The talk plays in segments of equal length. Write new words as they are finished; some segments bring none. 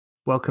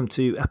Welcome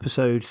to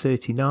episode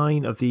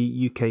 39 of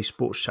the UK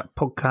Sports Chat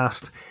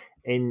podcast.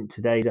 In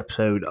today's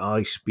episode,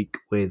 I speak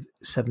with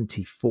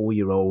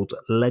 74-year-old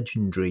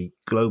legendary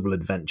global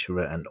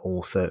adventurer and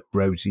author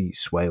Rosie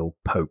Swale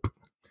Pope.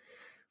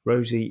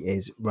 Rosie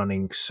is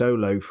running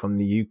solo from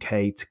the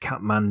UK to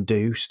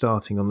Kathmandu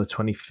starting on the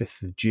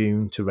 25th of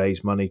June to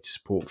raise money to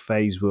support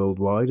Phase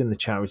Worldwide and the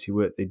charity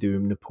work they do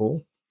in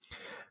Nepal.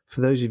 For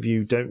those of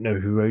you who don't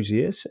know who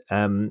Rosie is,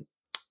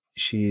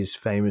 she is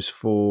famous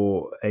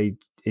for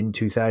in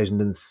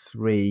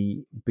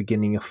 2003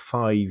 beginning a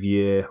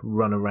 5-year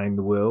run around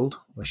the world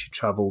where she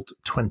travelled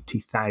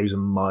 20,000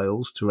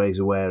 miles to raise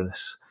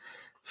awareness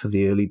for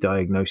the early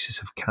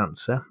diagnosis of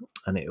cancer,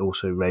 and it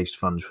also raised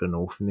funds for an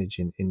orphanage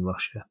in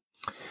Russia.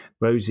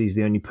 Rosie is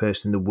the only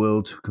person in the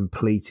world who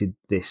completed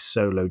this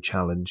solo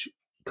challenge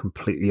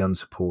completely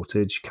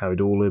unsupported. She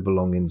carried all her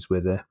belongings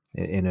with her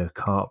in her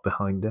cart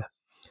behind her.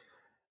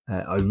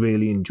 I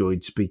really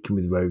enjoyed speaking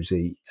with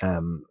Rosie.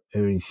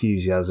 Her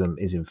enthusiasm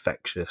is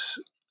infectious.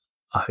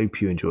 I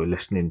hope you enjoy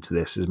listening to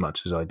this as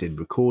much as I did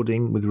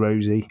recording with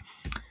Rosie.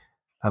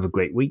 Have a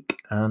great week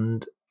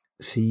and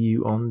see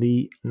you on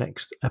the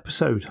next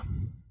episode.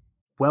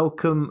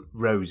 Welcome,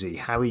 Rosie.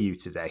 How are you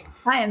today?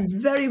 I am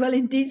very well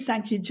indeed,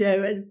 thank you,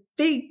 Joe. A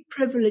big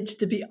privilege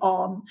to be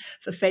on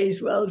for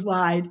Phase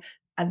Worldwide.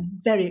 I'm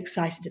very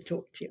excited to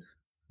talk to you.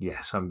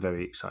 Yes, I'm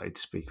very excited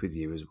to speak with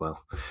you as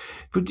well.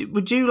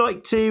 Would you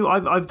like to?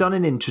 I've done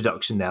an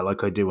introduction there,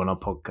 like I do on our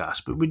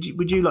podcast. But would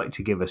you like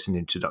to give us an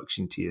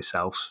introduction to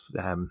yourself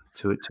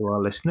to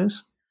our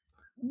listeners?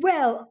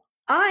 Well,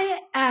 I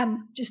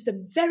am just a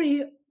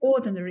very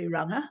ordinary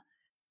runner,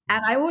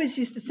 and I always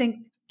used to think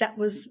that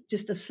was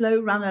just a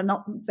slow runner,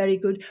 not very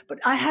good.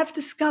 But I have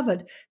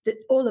discovered that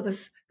all of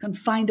us can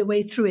find a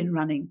way through in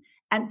running.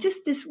 And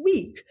just this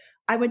week,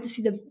 I went to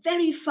see the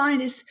very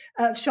finest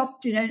shop,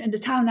 in the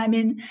town I'm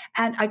in,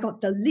 and I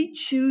got the elite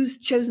shoes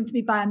chosen to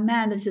me by a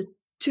man that's a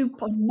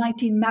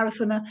 2.19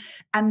 marathoner,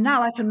 and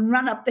now I can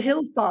run up the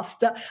hill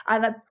faster,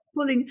 and I'm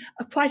pulling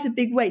quite a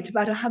big weight,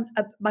 about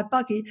my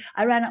buggy.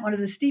 I ran up one of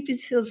the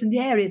steepest hills in the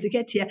area to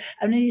get here,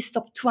 and only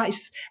stopped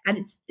twice, and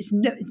it's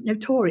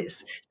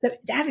notorious. So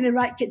having the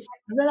right kits,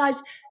 I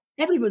realised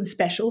everyone's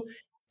special,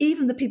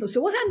 even the people.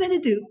 So what I'm going to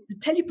do, to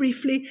tell you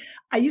briefly,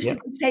 I used to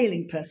be a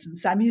sailing person,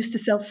 so I'm used to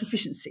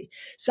self-sufficiency.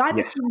 So I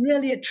became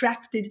really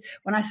attracted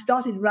when I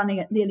started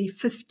running at nearly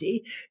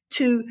 50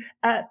 to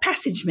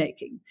passage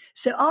making.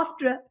 So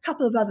after a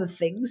couple of other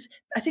things,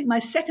 I think my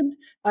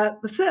the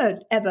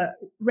third ever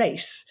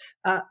race,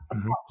 apart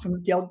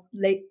from the old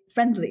late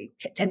friendly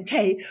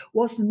 10K,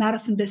 was the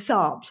Marathon des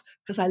Sables,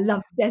 because I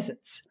love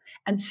deserts.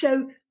 And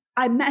so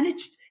I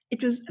managed,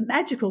 it was a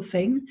magical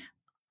thing.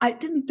 I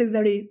didn't do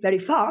very, very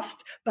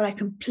fast, but I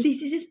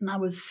completed it and I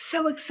was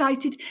so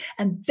excited.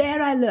 And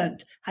there I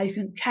learned how you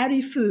can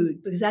carry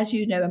food, because as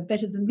you know, and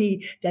better than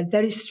me, they're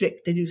very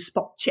strict. They do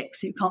spot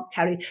checks, so you can't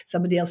carry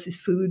somebody else's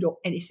food or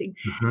anything.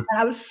 Mm-hmm. And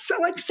I was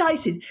so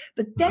excited.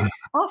 But then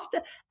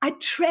after I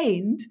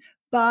trained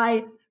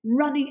by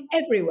running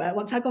everywhere,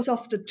 once I got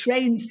off the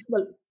trains,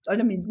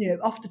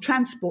 off the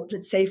transport,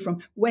 let's say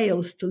from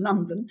Wales to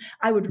London,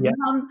 I would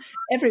run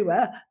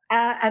everywhere.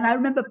 And I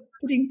remember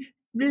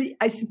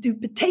I used to do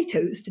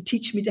potatoes to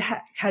teach me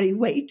to carry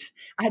weight.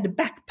 I had a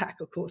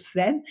backpack, of course,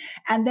 then.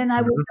 And then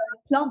I would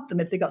plant them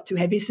if they got too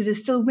heavy. So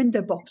there's still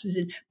window boxes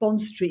in Bond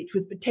Street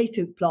with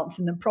potato plants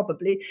in them,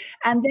 probably.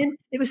 And then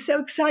it was so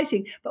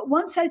exciting. But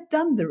once I'd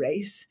done the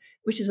race,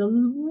 which is a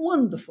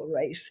wonderful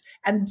race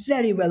and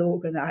very well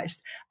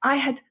organized, I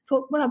had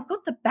thought, well, I've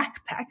got the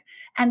backpack.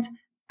 And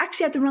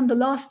actually I had to run the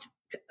last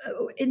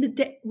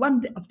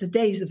one of the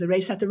days of the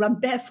race, I had to run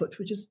barefoot,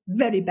 which was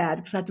very bad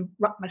because I had to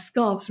wrap my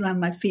scarves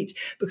around my feet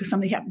because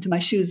something happened to my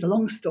shoes. A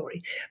long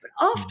story. But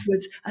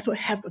afterwards, I thought,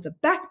 I've got a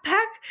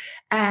backpack,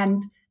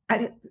 and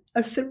at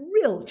a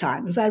surreal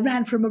time, as I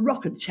ran for a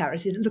Moroccan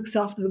charity that looks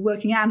after the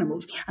working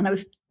animals,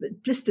 and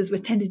blisters were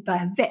tended by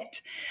a vet.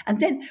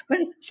 And then,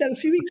 a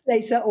few weeks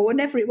later, or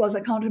whenever it was,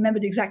 I can't remember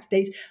the exact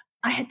date,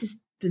 I had this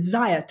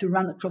desire to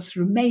run across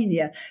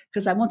Romania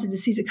because I wanted to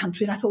see the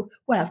country. And I thought,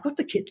 well, I've got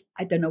the kit.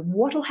 I don't know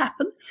what'll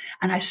happen.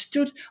 And I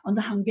stood on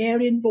the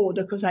Hungarian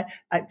border because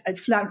I'd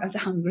flown out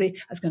of Hungary.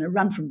 I was going to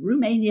run from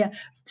Romania.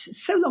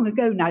 So long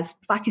ago now, it's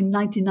back in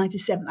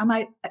 1997.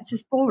 It's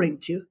just boring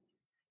to you. Do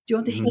you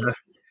want to hear it?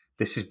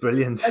 This is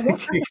brilliant. I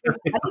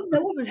didn't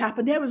know what would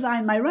happen. There was I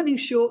in my running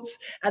shorts,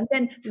 and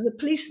then there was a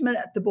policeman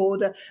at the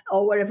border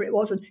or wherever it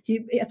was, and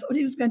I thought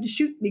he was going to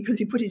shoot me because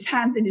he put his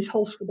hand in his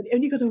holster, but he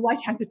only got a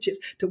white handkerchief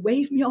to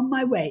wave me on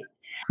my way.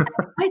 And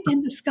I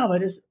then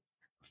discovered, as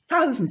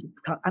thousands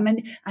of, I'm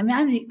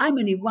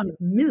only one of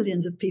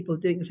millions of people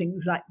doing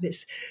things like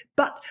this,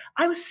 but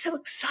I was so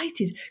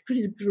excited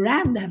because it's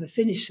grand to have a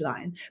finish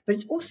line, but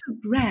it's also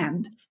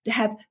grand to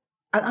have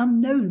an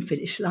unknown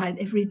finish line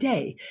every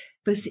day.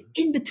 Because the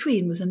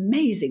in-between was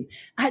amazing.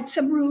 I had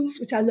some rules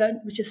which I learned,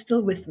 which are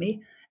still with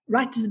me,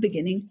 right at the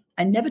beginning.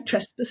 I never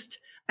trespassed.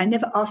 I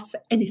never asked for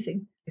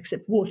anything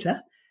except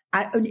water.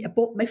 I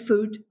bought my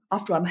food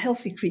after I'm a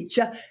healthy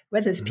creature,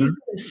 where there's Hmm. people,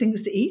 there's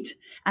things to eat.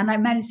 And I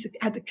managed to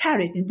had to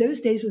carry it. In those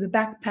days with a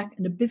backpack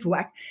and a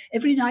bivouac,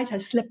 every night I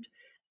slept.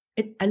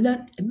 I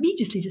learned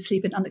immediately to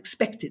sleep in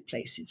unexpected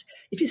places.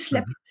 If you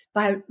slept Hmm.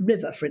 by a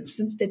river, for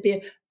instance, there'd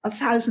be a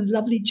thousand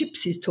lovely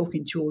gypsies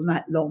talking to you all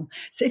night long.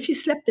 So if you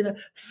slept in a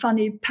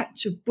funny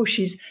patch of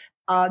bushes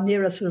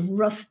near a sort of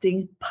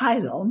rusting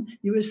pylon,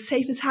 you were as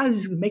safe as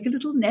houses. You could make a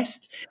little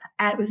nest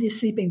with your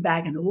sleeping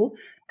bag and all.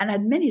 And I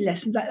had many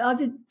lessons. I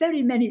did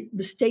very many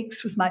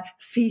mistakes with my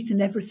feet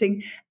and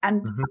everything.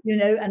 And, Hmm.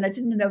 and I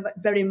didn't know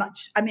very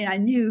much. I mean, I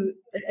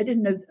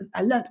didn't know,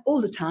 I learned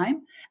all the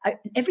time.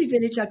 In every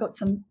village, I got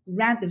some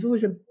rant. There's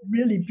always a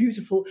really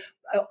beautiful,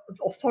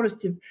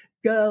 authoritative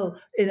girl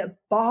in a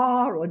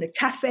bar or in a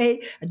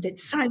cafe, and they'd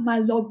sign my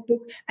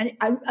logbook. And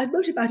I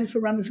wrote about it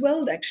for Runner's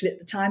World, actually, at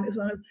the time. It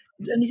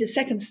was only the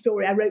second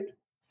story I wrote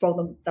for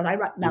them that I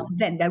write now and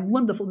then. They're a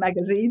wonderful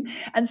magazine.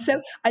 And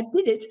so I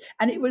did it,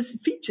 and it was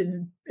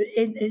featured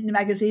in the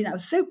magazine. I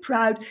was so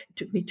proud. It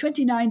took me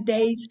 29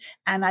 days,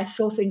 and I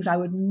saw things I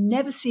would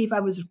never see if I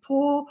was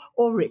poor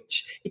or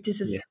rich. It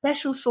is a Yeah.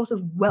 special sort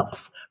of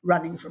wealth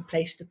running from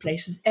place to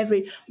place, as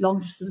every long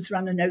distance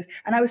runner knows.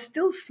 And I was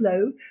still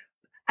slow,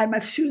 and my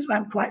shoes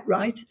weren't quite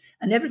right,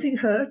 and everything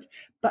hurt.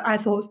 But I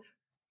thought,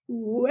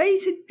 way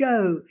to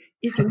go.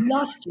 It'll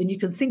last you, and you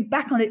can think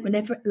back on it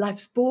whenever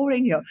life's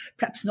boring, you're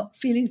perhaps not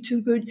feeling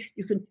too good.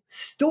 You can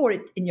store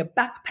it in your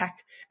backpack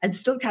and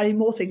still carry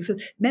more things.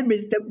 And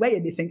memories don't weigh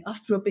anything.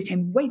 After all, I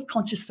became weight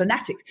conscious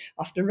fanatic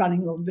after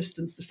running long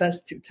distance the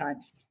first 2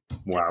 times.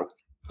 Wow.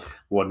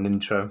 What an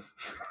intro!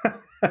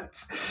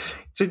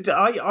 So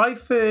I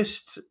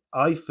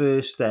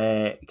first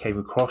came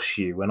across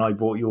you when I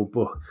bought your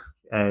book,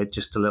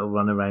 Just a Little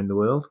Run Around the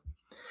World.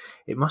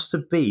 It must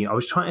have been. I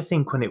was trying to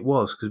think when it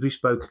was because we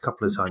spoke a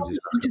couple It of was times this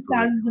published last in couple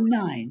of weeks.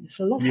 2009.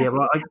 So a lot Yeah, happened.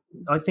 well,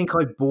 I think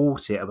I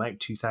bought it about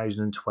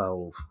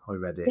 2012. I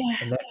read it,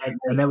 Yeah,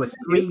 and there were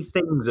three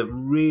things that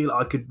really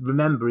I could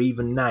remember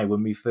even now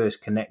when we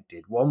first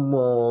connected. One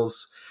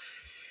was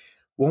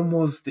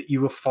that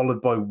you were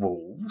followed by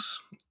wolves.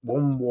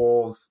 One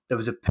was there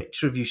was a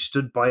picture of you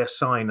stood by a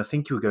sign. I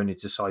think you were going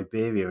into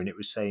Siberia, and it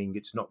was saying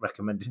it's not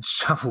recommended to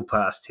travel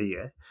past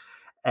here.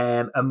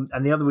 And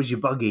the other was your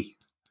buggy.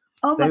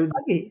 oh, my They were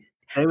buggy.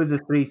 they were the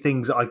three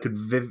things that I could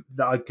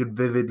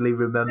vividly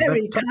remember.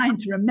 Very kind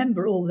to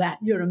remember all that.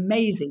 You're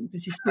amazing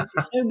because you speak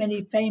to so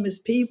many famous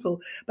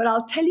people. But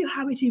I'll tell you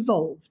how it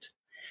evolved.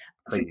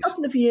 For a Please.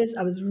 couple of years,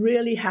 I was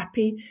really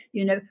happy,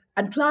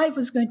 and Clive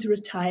was going to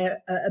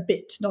retire a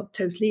bit, not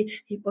totally.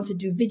 He wanted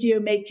to do video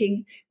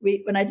making.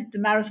 When I did the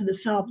Marathon des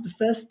Sables the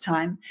first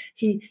time,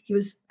 we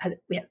had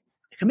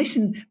a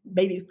commission,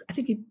 maybe, I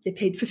think they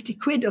paid 50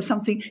 quid or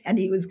something, and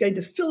he was going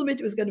to film it.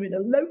 It was going to be the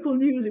local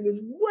news. It was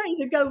way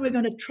to go. We're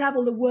going to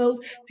travel the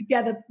world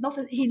together. Not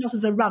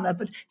as a runner,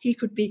 but he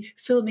could be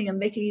filming and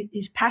making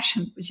his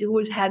passion, which he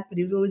always had, but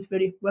he was always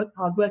very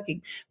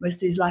hardworking most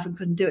of his life and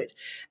couldn't do it.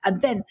 And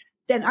then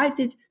I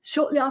did,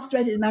 shortly after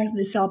I did Marathon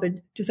des Sables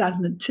in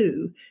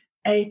 2002,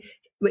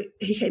 we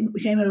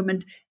came home,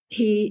 and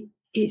he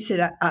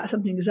said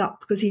something is up,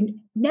 because he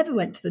never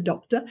went to the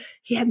doctor.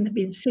 He hadn't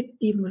been sick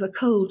even with a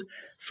cold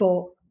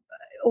for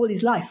all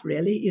his life,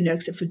 really,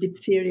 except for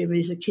diphtheria when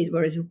he was a kid,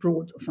 where he was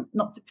abroad or something.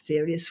 Not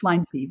diphtheria,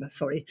 swine fever,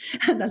 sorry.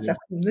 That's Yeah.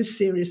 this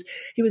serious.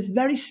 He was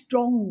very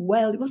strong,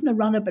 well, he wasn't a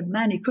runner, but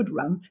man, he could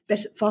run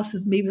better, faster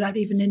than me without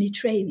even any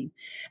training.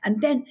 And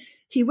then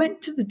he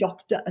went to the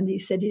doctor, and he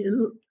said he had a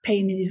little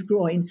pain in his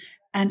groin.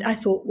 And I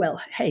thought,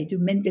 well, hey, do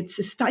men get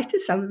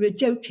cystitis? We were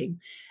joking.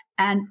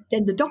 And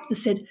then the doctor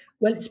said,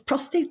 well, it's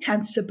prostate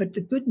cancer, but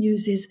the good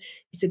news is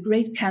it's a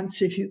great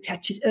cancer. If you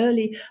catch it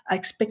early, I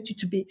expect you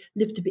to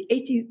live to be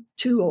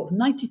 82 or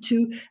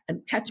 92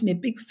 and catch me a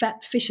big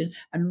fat fish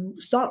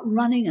and start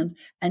running,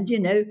 and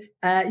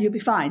you'll be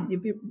fine.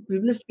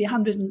 You'll live to be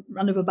 100 and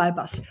run over by a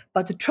bus.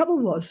 But the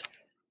trouble was,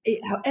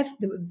 however,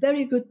 they were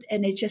very good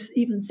NHS.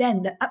 Even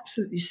then, they're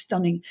absolutely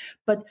stunning.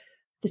 But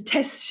the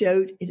tests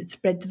showed it had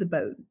spread to the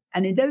bone.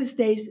 And in those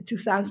days,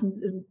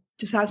 2000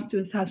 to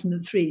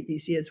 2003,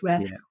 these years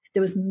where Yeah.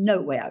 there was no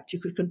way out. You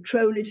could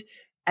control it,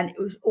 and it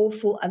was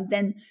awful. And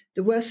then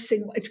the worst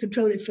thing, to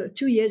control it for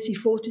 2 years, he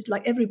fought it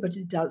like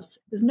everybody does.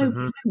 There's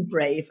nobody Hmm. who's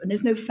brave, and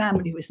there's no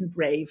family who isn't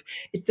brave.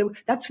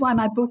 That's why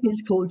my book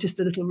is called Just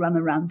a Little Run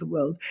Around the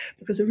World,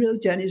 because the real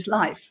journey is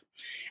life.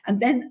 And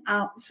then,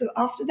 so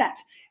after that,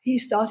 he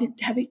started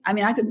having,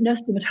 I could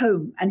nurse him at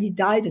home, and he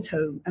died at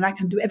home, and I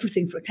can do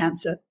everything for a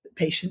cancer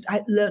patient.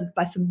 I learned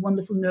by some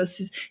wonderful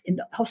nurses in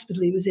the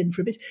hospital he was in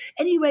for a bit.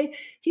 Anyway,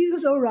 he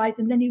was all right,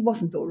 and then he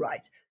wasn't all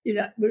right.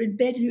 We're in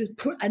bed, and he was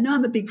I know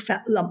I'm a big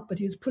fat lump, but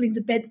he was pulling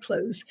the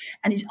bedclothes,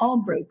 and his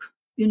arm broke,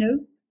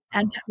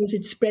 and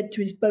it spread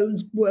to his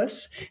bones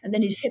worse, and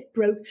then his hip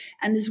broke,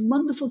 and this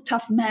wonderful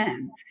tough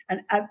man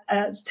and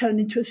turned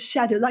into a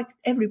shadow, like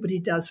everybody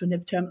does when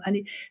they've turned.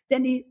 And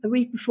a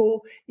week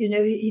before,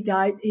 he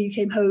died. He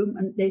came home,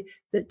 and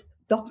the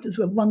doctors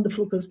were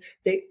wonderful, because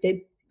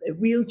they a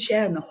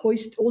wheelchair and a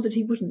hoist, all that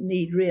he wouldn't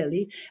need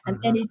really. And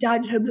then he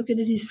died at home looking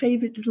at his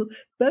favourite little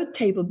bird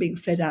table being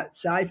fed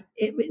outside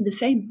in the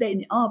same bed,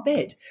 in our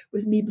bed,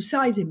 with me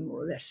beside him,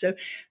 more or less. So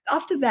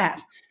after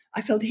that,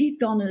 I felt he'd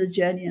gone on a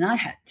journey and I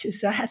had to.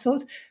 So I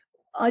thought,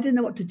 I didn't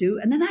know what to do.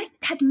 And then I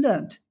had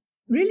learnt,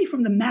 really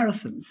from the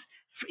marathons,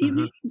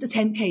 even the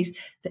 10Ks,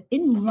 that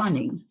in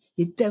running,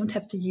 you don't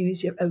have to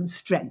use your own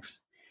strength.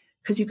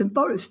 Because you can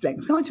borrow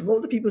strength, can't you?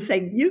 All the people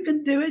saying you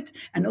can do it,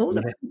 and all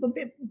the people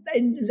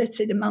in, let's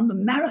say, the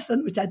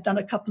marathon, which I'd done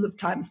a couple of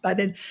times by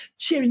then,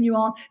 cheering you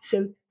on.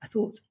 So I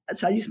thought,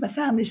 so I used my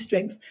family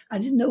strength. I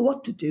didn't know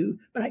what to do,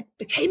 but I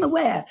became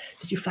aware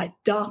that you fight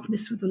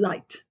darkness with the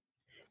light.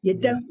 You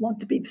don't want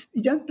to be.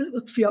 You don't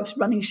look for your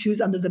running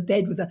shoes under the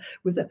bed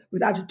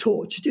without a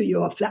torch, do you,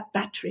 or a flat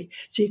battery?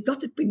 So you've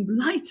got to bring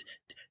light.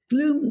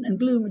 Gloom and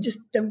just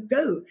don't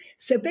go.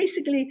 So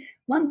basically,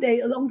 one day,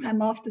 a long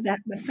time after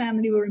that, my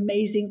family were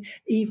amazing.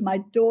 Eve, my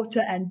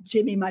daughter, and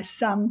Jimmy, my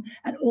son,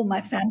 and all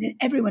my family,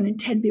 everyone in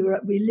Tenby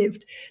we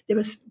lived. They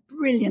were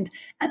brilliant.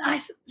 And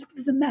I looked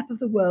at the map of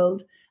the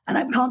world, and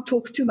I can't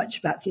talk too much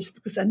about this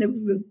because I know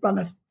we'll run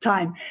out of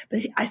time.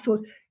 But I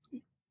thought,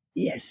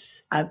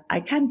 yes,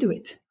 I can do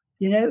it.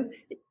 You know.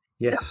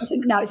 Yes. I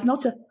think now it's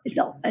not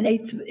an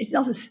eighth. It's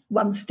not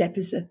one step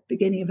is the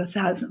beginning of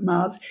 1,000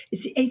 miles.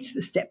 It's the eighth of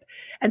a step.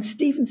 And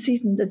Stephen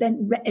Seaton, the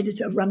then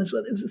editor of Run as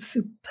Well, was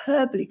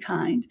superbly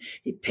kind.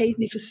 He paid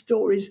me for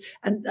stories,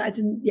 and I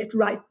didn't yet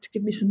write, to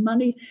give me some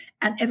money.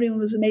 And everyone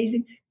was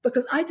amazing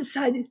because I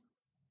decided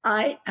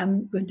I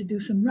am going to do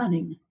some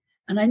running.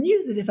 And I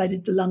knew that if I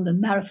did the London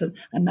Marathon,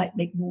 I might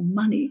make more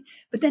money.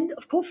 But then,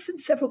 of course,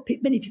 since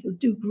many people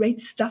do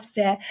great stuff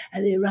there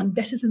and they run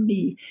better than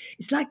me,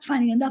 it's like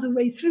finding another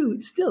way through.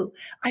 Still,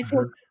 I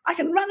thought, I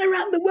can run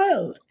around the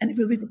world and it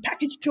will be the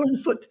package tour on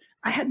foot.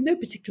 I had no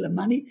particular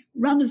money.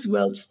 Runners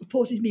World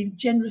supported me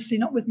generously,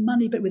 not with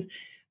money, but with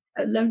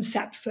a lone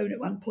sat phone at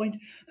one point,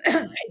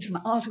 paid for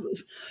my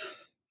articles,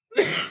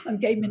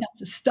 and gave me enough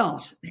to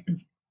start.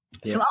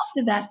 So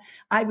after that,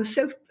 I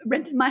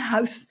rented my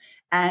house,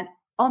 and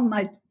on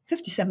my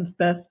 57th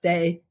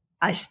birthday,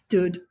 I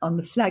stood on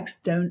the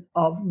flagstone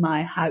of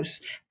my house,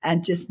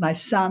 and just my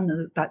son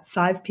and about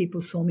 5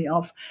 people saw me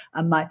off,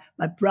 and my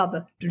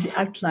brother drew the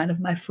outline of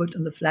my foot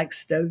on the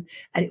flagstone.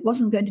 And it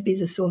wasn't going to be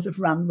the sort of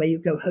run where you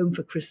go home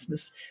for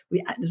Christmas.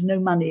 There's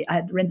no money. I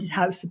had a rented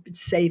house, a bit of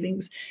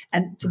savings,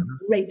 and some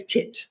great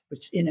kit,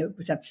 which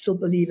I still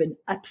believe in.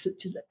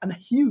 Absolutely, and a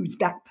huge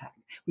backpack,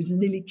 which was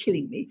nearly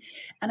killing me.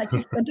 And I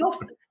just went off.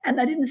 And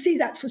I didn't see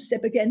that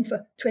footstep again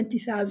for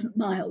 20,000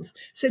 miles.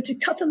 So to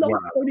cut a long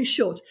story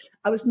short,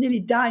 I was nearly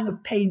dying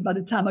of pain by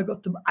the time I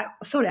got to.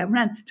 I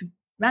ran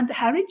to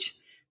Harwich,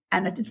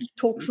 and I did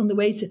talks on the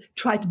way to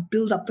try to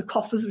build up the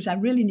coffers, which I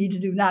really need to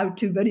do now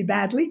too, very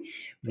badly.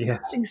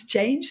 Things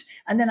changed,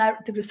 and then I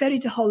took the ferry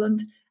to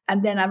Holland.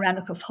 And then I ran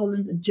across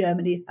Holland and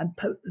Germany and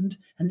Poland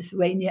and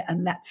Lithuania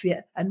and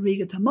Latvia and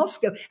Riga to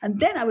Moscow. And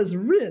then I was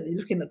really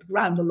looking at the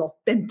ground a lot,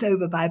 bent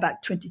over by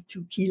about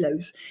 22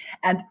 kilos.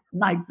 And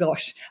my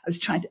gosh, I was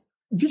trying to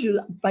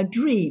visualize. My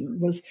dream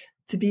was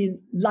to be a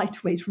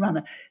lightweight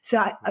runner. So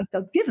I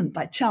got given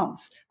by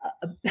chance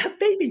a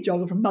baby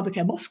jogger from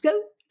Mothercare Moscow.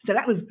 So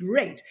that was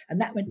great.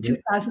 And that went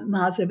 2,000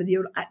 miles over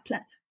the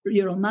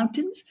Ural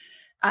Mountains.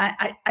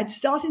 I'd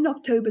started in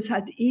October, so I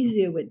had the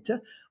easier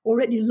winter,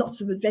 already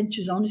lots of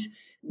adventures on it,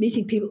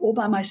 meeting people all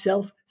by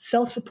myself,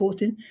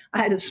 self-supporting.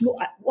 I had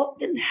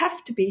didn't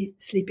have to be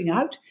sleeping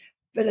out,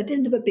 but I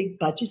didn't have a big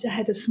budget. I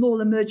had a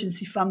small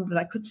emergency fund that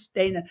I could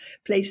stay in a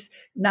place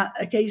now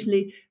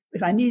occasionally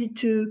if I needed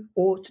to,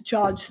 or to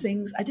charge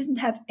things. I didn't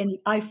have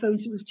any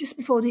iPhones. It was just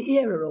before the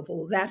era of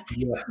all that.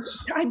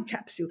 Time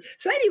capsule.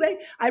 So anyway,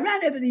 I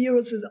ran over the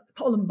Urals with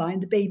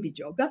Columbine, the baby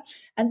jogger,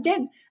 and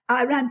then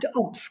I ran to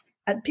Omsk.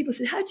 And people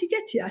said, how did you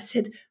get here? I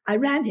said, I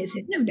ran here. They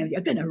said, no,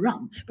 you're going to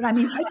run. But I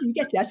mean, how did you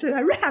get here? I said,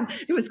 I ran.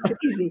 It was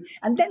crazy.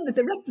 And then the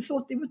director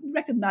thought they wouldn't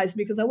recognize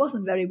me because I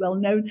wasn't very well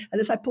known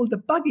unless I pulled the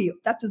buggy,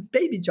 that was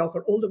baby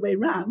jogger, all the way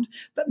around.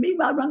 But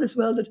meanwhile, Runners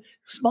World had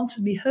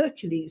sponsored me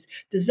Hercules,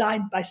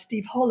 designed by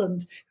Steve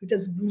Holland, who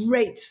does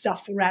great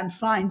stuff around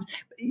fines.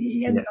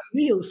 He hadn't got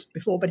wheels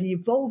before, but he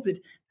evolved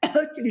it.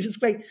 Hercules was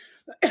great.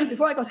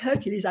 Before I got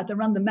Hercules, I had to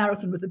run the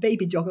marathon with the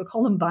baby jogger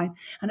Columbine,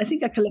 and I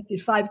think I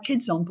collected 5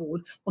 kids on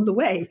board on the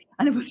way,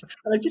 and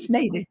I just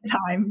made it in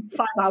time,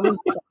 5 hours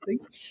or something.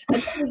 And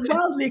it was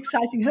wildly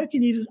exciting.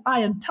 Hercules was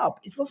iron tub;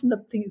 it wasn't a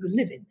thing you could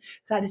live in.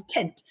 So I had a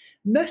tent.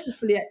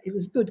 Mercifully, it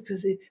was good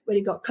because when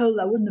it got cold,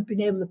 I wouldn't have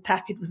been able to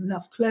pack it with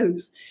enough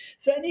clothes.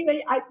 So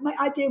anyway, my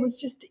idea was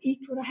just to eat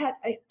what I had: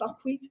 I ate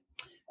buckwheat.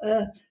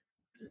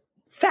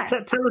 Fat.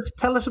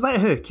 Tell us about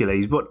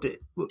Hercules.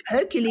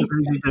 Hercules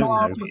is a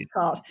marvelous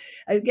card.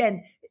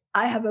 Again,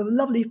 I have a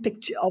lovely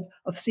picture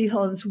of Steve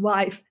Holland's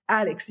wife,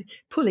 Alex,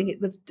 pulling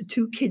it with the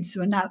 2 kids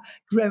who are now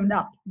grown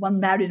up, one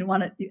married and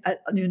one at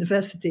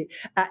university,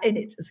 in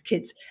it as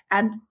kids.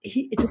 And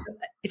it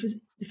was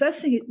the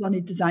first thing he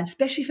wanted designed,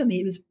 especially for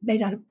me. It was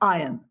made out of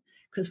iron,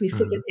 because we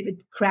figured if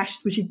it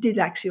crashed, which it did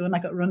actually when I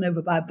got run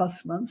over by a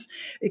bus once,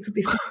 it could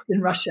be fixed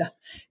in Russia,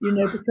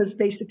 because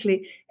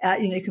basically,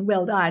 you can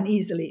weld iron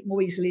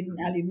more easily than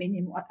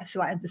aluminium,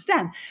 so I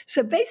understand.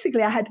 So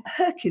basically I had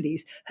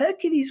Hercules.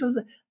 Hercules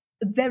was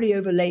very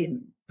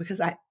overladen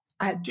because I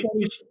had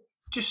very...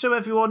 Just so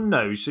everyone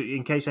knows,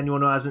 in case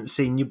anyone who hasn't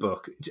seen your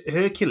book,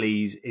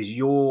 Hercules is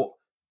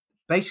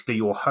basically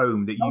your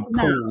home that you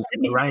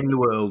pulled around the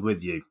world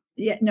with you.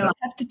 Yeah, no, I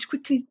have to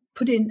quickly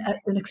put in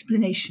an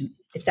explanation,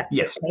 if that's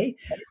okay.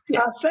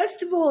 Yeah.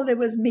 First of all, there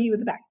was me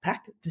with a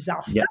backpack,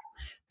 disaster. Yeah.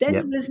 Then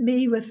there was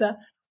me with a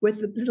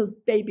little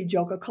baby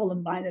jogger,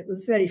 Columbine. It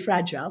was very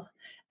fragile.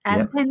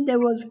 And then there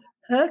was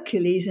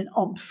Hercules in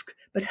Omsk.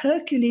 But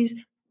Hercules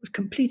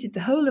completed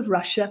the whole of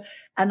Russia,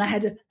 and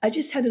I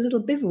just had a little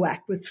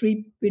bivouac with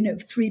three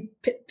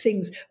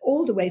things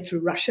all the way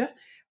through Russia,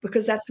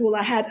 because that's all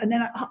I had. And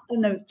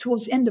then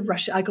towards the end of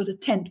Russia, I got a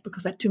tent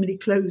because I had too many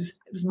clothes.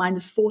 It was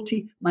minus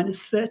 40,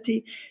 minus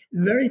 30,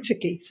 very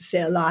tricky to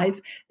stay alive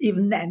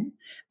even then.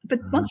 But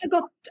once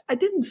I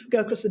didn't go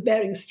across the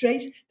Bering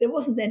Strait. There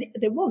was a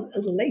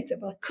little later,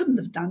 but I couldn't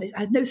have done it. I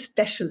had no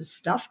specialist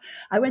stuff.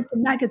 I went to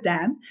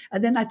Magadan,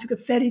 and then I took a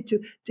ferry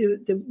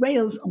to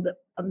Wales on the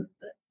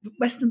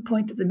western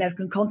point of the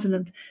American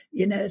continent,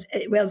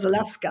 Wales,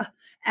 Alaska.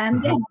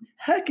 And then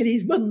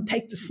Hercules wouldn't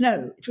take the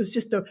snow. It was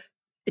just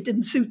it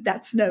didn't suit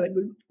that snow. It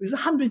was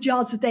 100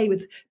 yards a day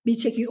with me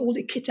taking all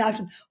the kit out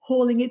and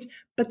hauling it.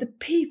 But the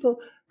people,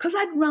 because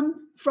I'd run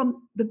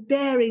from the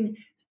Bering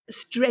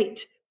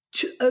Strait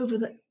over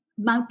the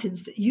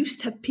mountains that used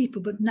to have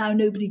people, but now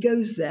nobody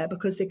goes there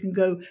because they can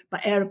go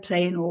by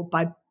aeroplane or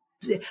by...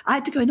 I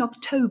had to go in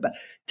October.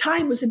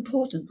 Time was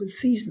important with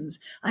seasons.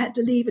 I had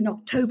to leave in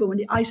October when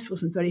the ice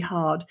wasn't very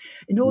hard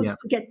in order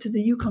to get to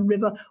the Yukon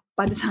River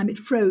by the time it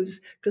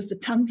froze, because the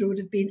tundra would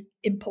have been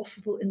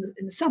impossible in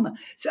the summer.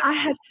 So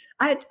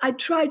I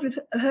tried with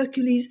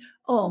Hercules.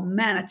 Oh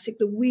man, I had to take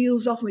the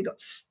wheels off and we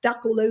got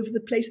stuck all over the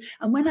place.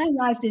 And when I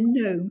arrived in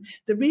Nome,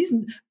 I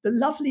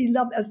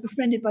was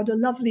befriended by the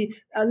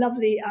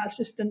lovely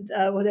assistant,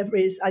 whatever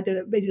it is, I don't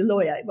know, maybe a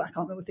lawyer, I can't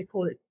remember what they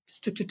call it,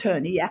 district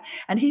attorney,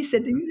 and he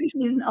said the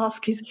reason he didn't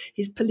ask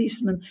his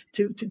policeman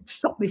to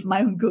stop me for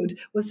my own good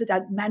was that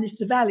I'd managed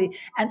the valley.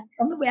 And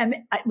on the way,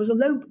 I was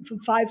alone for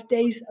 5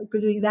 days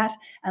doing that,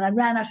 and I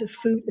ran out of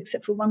food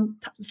except for one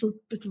little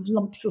bit of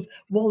lumps of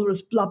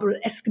walrus blubber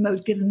an Eskimo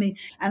had given me,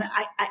 and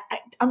I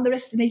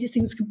underestimated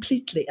things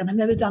completely, and I've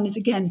never done it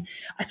again.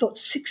 I thought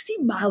 60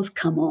 miles,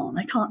 come on,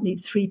 I can't need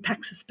 3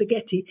 packs of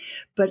spaghetti.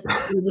 But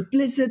there was a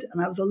blizzard,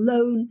 and I was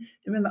alone.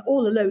 I remember,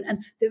 all alone,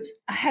 and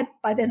I had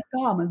by then a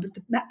Garmin, but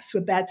the maps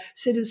were bad.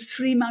 So there was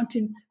 3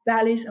 mountain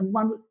valleys, and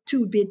 2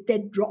 would be a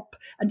dead drop,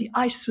 and the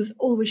ice was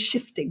always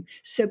shifting.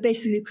 So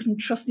basically, you couldn't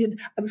trust it.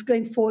 I was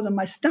going forward on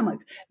my stomach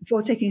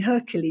before taking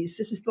Hercules.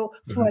 This is before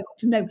I got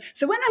to Nome.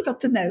 So when I got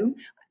to Nome,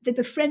 they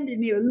befriended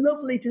me, were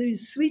lovely to me,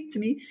 sweet to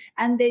me,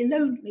 and they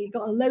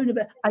got a loan of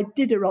a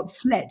Iditarod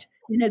sled.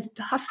 The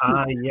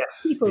Husky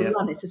people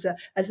run it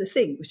as a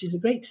thing, which is a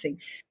great thing.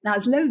 Now I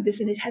was loaned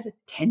this, and it had a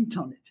tent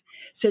on it.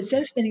 So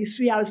instead of spending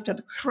 3 hours trying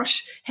to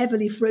crush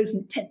heavily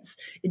frozen tents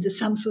into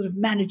some sort of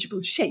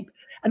manageable shape,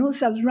 and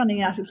also I was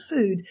running out of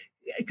food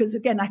because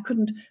again I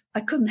couldn't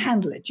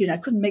handle it. I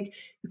couldn't make.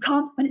 You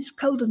can't when it's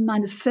colder than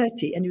minus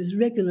 30, and it was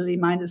regularly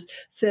minus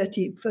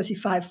 30,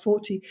 35,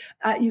 40.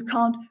 You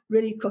can't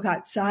really cook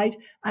outside.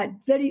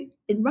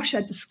 In Russia, I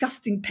had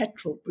disgusting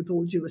petrol, with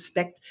all due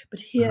respect, but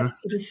here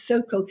it was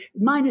so cold.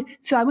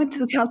 So I went to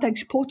the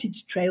Kaltag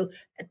Portage Trail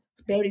at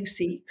the Bering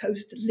Sea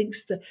coast that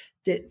links the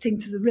thing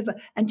to the river.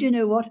 And do you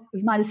know what? It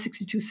was minus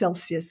 62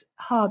 Celsius.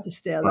 Hard to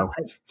stay alive.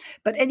 Wow.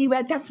 But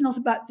anyway, that's not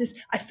about this.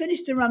 I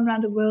finished a run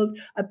around the world.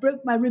 I broke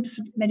my ribs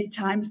many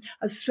times.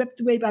 I was swept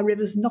away by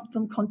rivers, knocked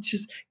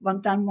unconscious,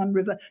 down one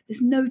river.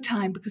 There's no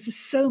time because there's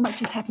so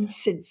much has happened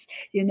since.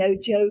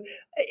 Joe,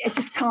 I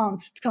just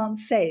can't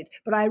say it.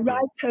 But I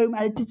arrived home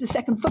and I did the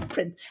second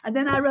footprint. And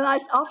then I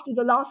realized after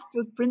the last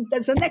footprint,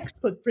 there's a next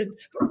footprint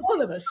for all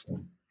of us.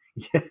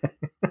 Yeah.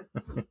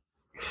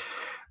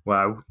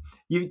 Wow.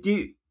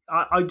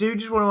 I do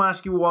just want to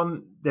ask you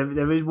one.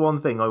 There is one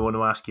thing I want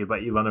to ask you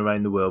about your run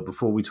around the world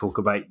before we talk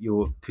about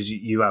because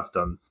you have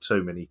done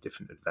so many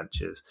different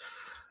adventures.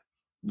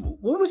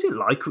 What was it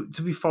like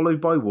to be followed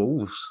by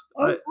wolves?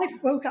 I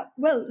woke up.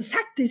 Well, the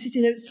fact is,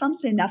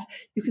 funnily enough,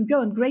 you can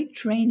go on great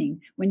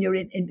training when you're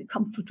in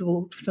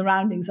comfortable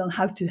surroundings on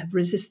how to have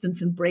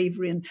resistance and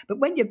bravery. But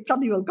when you've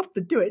bloody well got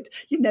to do it,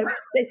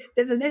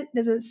 there's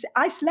an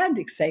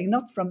Icelandic saying,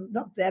 not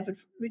there, but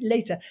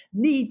later,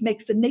 need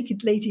makes the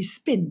naked lady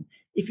spin.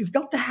 If you've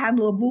got to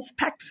handle wolf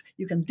packs,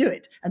 you can do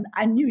it. And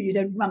I knew you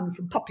don't run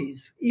from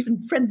puppies.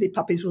 Even friendly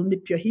puppies will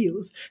nip your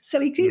heels. So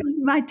he came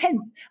in my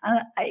tent.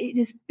 And it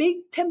is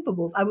big timber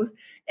wolf. I was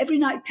every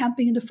night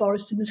camping in the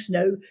forest in the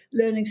snow,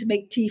 learning to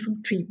make tea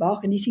from tree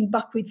bark and eating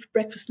buckwheat for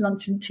breakfast,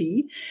 lunch and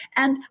tea.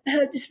 And I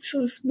heard this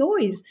sort of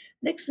noise.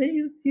 next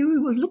minute he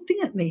was looking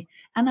at me,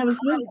 and I was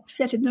really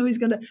upset and know he was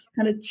going to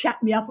kind of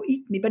chat me up or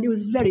eat me, but it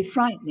was very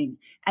frightening.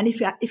 And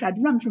if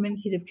I'd run from him,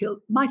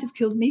 might have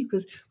killed me,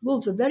 because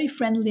wolves are very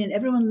friendly and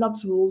everyone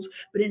loves wolves.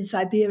 But in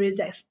Siberia,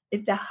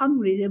 if they're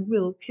hungry, they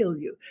will kill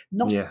you.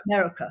 Not Yeah.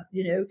 America,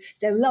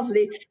 they're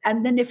lovely.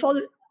 And then they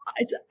follow.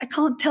 I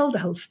can't tell the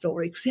whole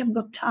story because we haven't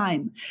got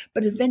time.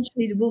 But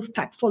eventually the wolf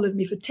pack followed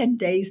me for 10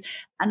 days,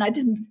 and I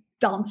didn't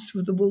dance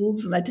with the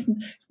wolves and I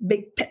didn't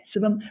make pets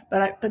of them,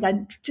 but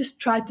I just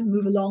tried to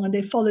move along, and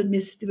they followed me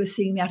as they were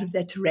seeing me out of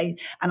their terrain.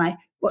 And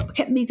what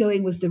kept me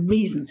going was the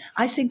reason.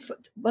 I think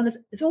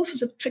there's all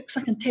sorts of tricks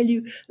I can tell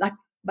you, like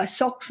my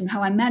socks and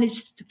how I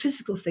managed the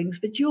physical things,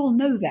 but you all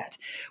know that.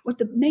 What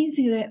the main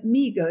thing that kept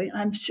me going,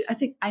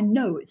 I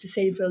know it's the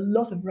same for a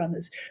lot of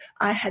runners,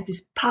 I had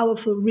this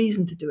powerful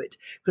reason to do it,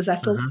 because I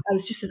felt I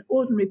was just an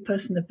ordinary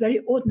person, a very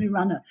ordinary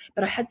runner,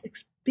 but I had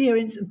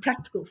experience and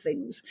practical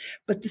things.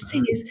 But the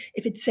thing is,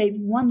 if it saved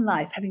one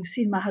life, having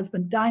seen my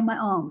husband die in my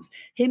arms,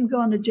 him go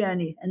on a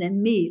journey, and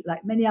then me,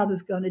 like many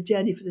others, go on a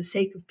journey for the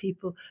sake of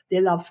people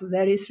they love for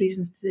various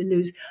reasons they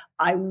lose,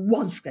 I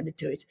was going to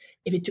do it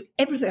if it took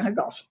everything I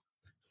got.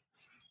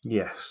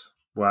 Yes.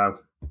 Wow.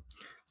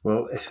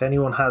 Well, if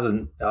anyone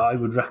hasn't, I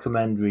would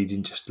recommend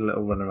reading Just a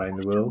Little Run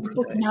Around the World. It's a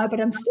book now,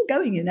 but I'm still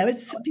going.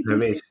 It's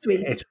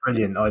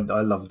brilliant. I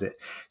loved it.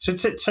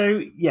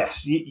 So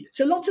yes.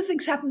 So lots of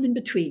things happened in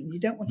between. You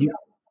don't want to know.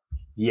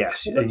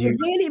 Yes. But what's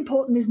really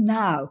important is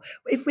now.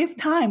 If we have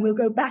time, we'll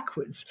go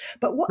backwards.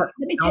 But let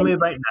me tell you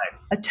about now.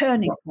 A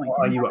turning point.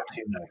 What are you up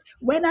to now?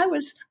 When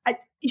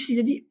you see,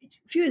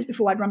 a few years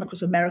before, I'd run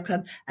across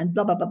America and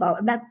blah, blah, blah, blah.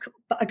 And that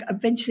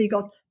eventually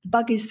got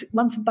buggies.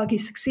 Once a buggy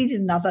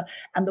succeeded another.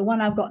 And the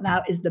one I've got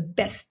now is the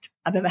best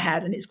I've ever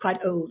had. And it's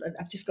quite old. And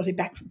I've just got it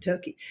back from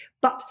Turkey.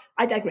 But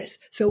I digress.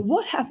 So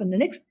what happened, the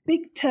next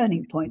big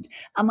turning point,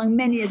 among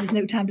many, as there's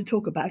no time to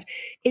talk about,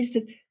 is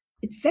that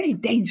it's very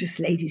dangerous,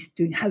 ladies,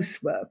 doing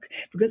housework,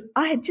 because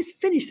I had just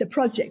finished a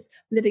project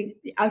living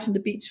out on the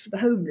beach for the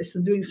homeless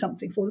and doing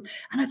something for them.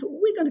 And I thought,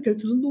 we're going to go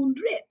to the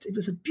laundrette. It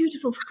was a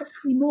beautiful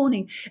frosty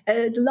morning,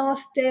 the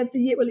last day of the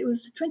year. Well, it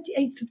was the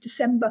 28th of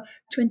December,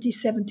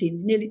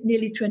 2017,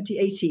 nearly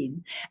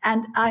 2018.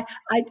 And I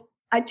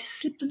just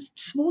slipped the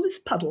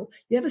smallest puddle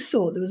you ever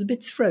saw. There was a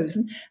bit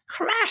frozen.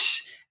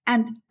 Crash!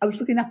 And I was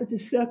looking up at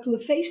this circle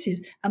of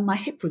faces, and my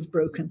hip was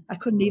broken. I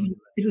couldn't even,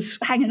 it was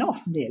hanging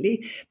off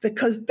nearly,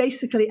 because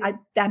basically I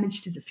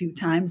damaged it a few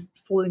times,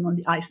 falling on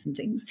the ice and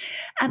things.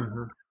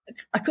 And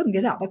I couldn't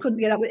get up. I couldn't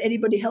get up with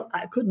anybody help.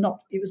 I could not.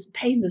 The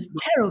pain was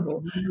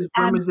terrible.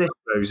 When was this,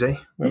 Rosie?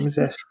 When was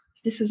this?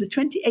 This was the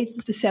 28th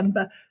of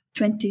December,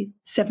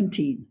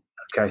 2017.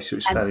 Okay, so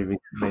it's fairly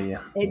recently,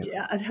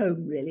 yeah. At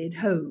home, really, in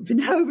Hove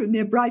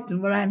near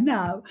Brighton, where I am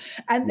now.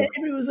 And then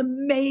everyone was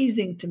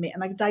amazing to me.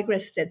 And I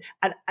digressed then.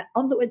 And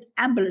on the way,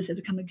 ambulance had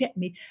to come and get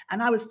me.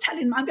 And I was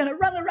telling them, I'm going to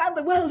run around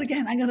the world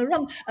again. I'm going to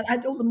run.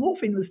 And all the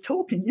morphine was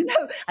talking,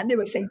 and they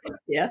were saying,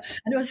 yeah.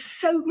 And it was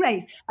so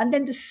great. And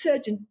then the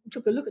surgeon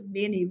took a look at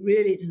me, and he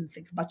really didn't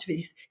think much of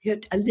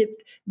it. I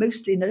lived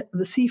mostly on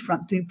the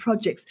seafront doing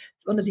projects.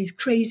 One of these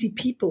crazy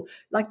people,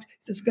 like,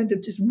 that's going to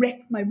just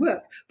wreck my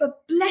work.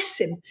 But bless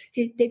him,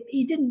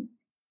 he didn't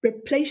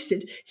replace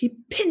it. He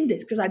pinned it,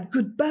 because I had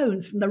good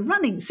bones from the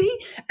running, see?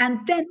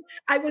 And then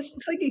I was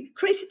thinking,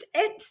 Chris,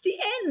 it's the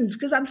end,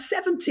 because I'm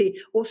 70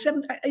 or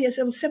 70. Yes,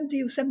 I was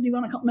 70 or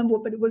 71. I can't remember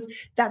what, but it was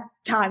that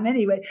time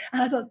anyway.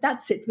 And I thought,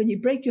 that's it. When you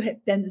break your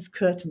hip, then there's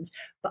curtains.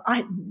 But I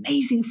had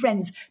amazing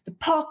friends. The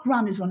park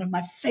run is one of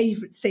my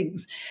favorite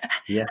things.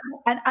 Yeah.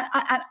 And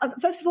I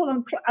first of all,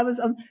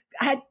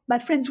 my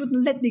friends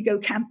wouldn't let me go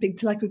camping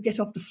till I could get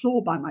off the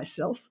floor by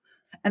myself.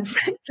 And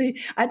frankly,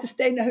 I had to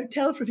stay in a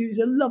hotel for a few years.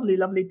 It was a lovely,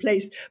 lovely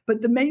place.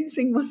 But the main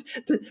thing was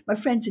that my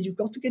friend said, you've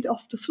got to get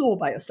off the floor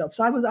by yourself.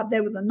 So I was up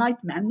there with a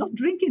nightman, not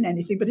drinking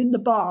anything, but in the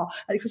bar,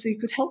 because he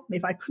could help me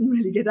if I couldn't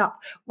really get up.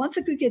 Once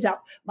I could get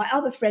up, my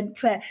other friend,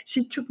 Claire,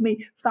 she took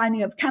me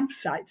finding a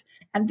campsite.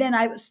 And then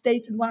I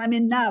stayed in the one I'm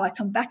in now. I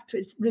come back to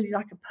it. It's really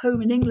like a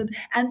home in England.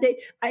 And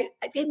I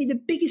gave me the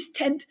biggest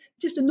tent,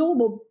 just a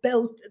normal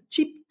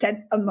cheap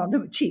tent.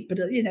 Not cheap, but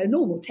a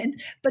normal tent.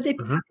 But they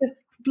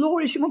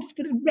glorious. She wanted to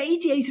put a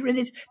radiator in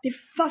it. They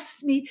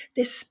fussed me.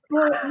 They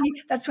spoiled me.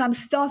 That's why I'm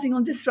starting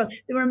on this run.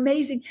 They were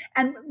amazing.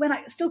 And when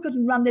I still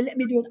couldn't run, they let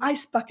me do an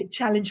ice bucket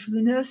challenge for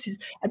the nurses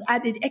and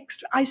added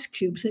extra ice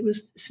cubes. It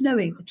was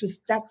snowing. It was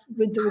that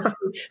winter.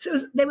 So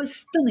they were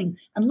stunning.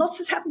 And lots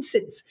has happened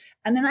since.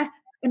 And then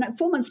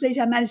 4 months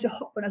later, I managed to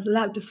hop when I was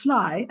allowed to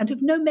fly, and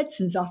took no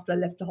medicines after I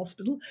left the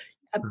hospital.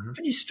 I'm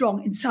pretty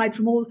strong inside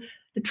from all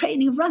the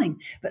training of running.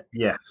 But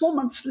 4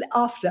 months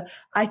after,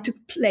 I took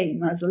a plane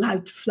when I was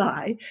allowed to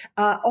fly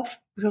off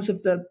because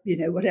of the,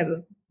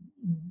 whatever.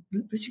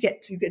 But you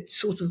get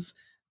sort of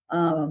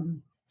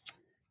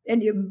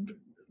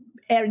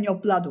air in your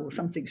blood or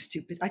something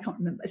stupid. I can't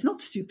remember. It's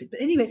not stupid.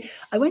 But anyway,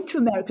 I went to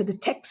America, to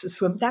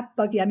Texas, where that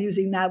buggy I'm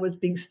using now was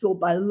being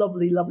stored by a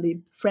lovely,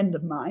 lovely friend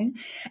of mine.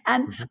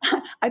 And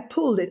I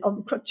pulled it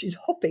on crutches,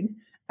 hopping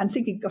and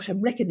thinking, gosh,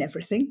 I'm wrecking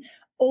everything,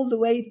 all the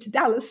way to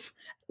Dallas,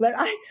 where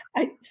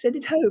I sent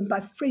it home, I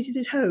freighted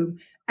it home.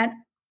 And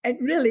And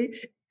really,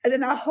 and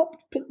then I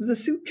put the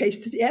suitcase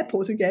to the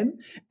airport again,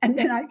 and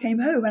then I came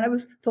home,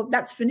 and thought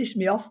that's finished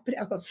me off, but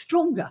I got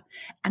stronger.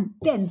 And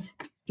then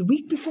the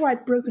week before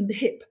I'd broken the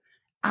hip,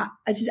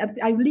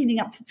 I'm leading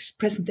up to the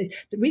present day.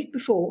 The week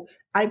before,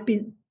 I'd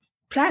been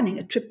planning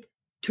a trip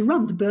to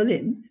run to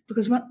Berlin,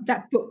 because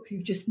that book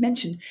you've just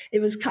mentioned, it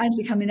was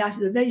kindly coming out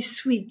of a very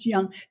sweet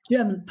young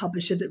German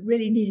publisher that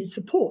really needed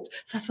support.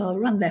 So I thought I'll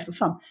run there for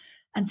fun.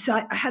 And so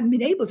I hadn't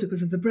been able to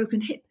because of the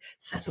broken hip.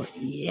 So I thought,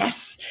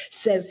 yes.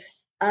 So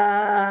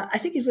I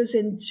think it was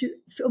in June.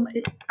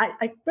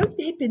 I broke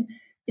the hip in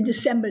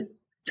December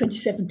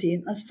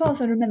 2017. As far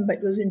as I remember,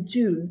 it was in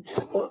June.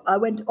 Or I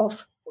went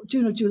off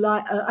June or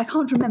July. I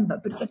can't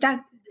remember, but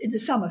that in the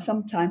summer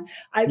sometime.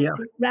 I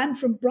ran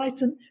from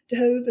Brighton to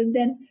Hove, and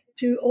then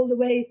to all the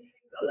way,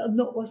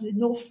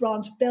 North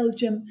France,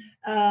 Belgium,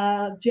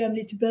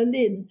 Germany to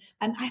Berlin.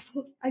 And I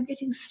thought, I'm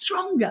getting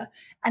stronger.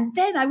 And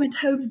then I went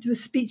home to do a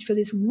speech for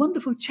this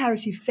wonderful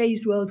charity,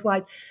 Phase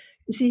Worldwide.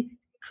 You see,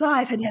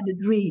 Clive had a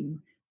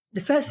dream.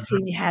 The first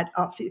dream he had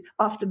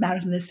after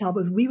Marathon des Sables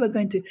was we were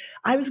going to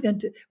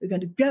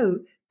go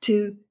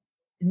to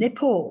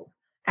Nepal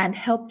and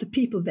help the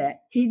people there.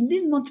 He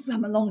didn't want to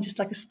come along just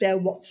like a spare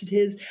watch at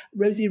his.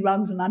 Rosie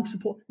runs and I'm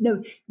support.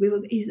 No,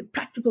 he's a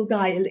practical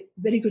guy,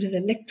 very good at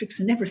electrics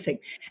and everything,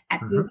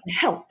 and we were going to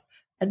help.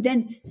 And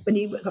then when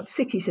he got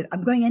sick, he said,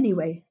 I'm going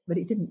anyway, but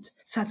he didn't.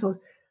 So I thought,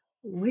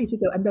 way to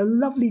go. And the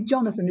lovely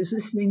Jonathan, who's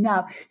listening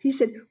now, he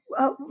said,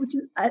 would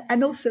you,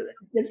 and also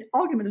there's an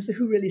argument as to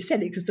who really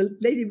said it, because the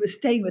lady was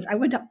staying with, I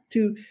went up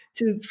to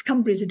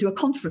Cumbria to do a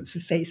conference for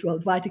Face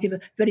Worldwide to give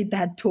a very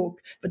bad talk,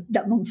 but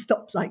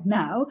non-stop like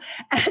now.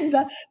 And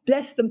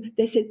bless them,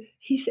 he said,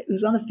 it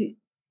was one of the,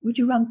 would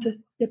you run to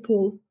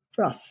Nepal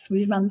for us?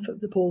 We run for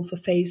Nepal for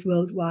Phase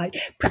Worldwide,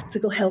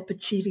 practical help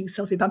achieving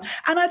self-empowerment.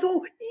 And I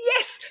thought,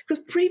 yes,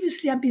 because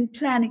previously I've been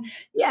planning.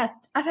 Yeah,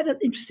 I've had an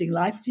interesting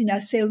life. I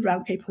sailed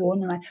around Cape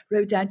Horn and I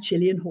rode down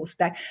Chile on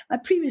horseback. My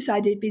previous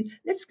idea had been,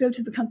 let's go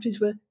to the countries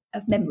where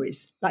of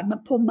memories. Like my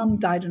poor mum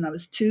died when I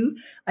was 2.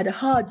 I had a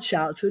hard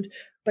childhood,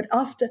 but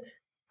after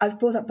I was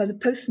brought up by the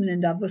postman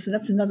in Davos, and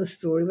that's another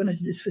story. When I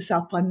did this for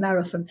South by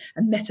Marathon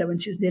and met her when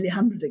she was nearly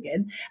 100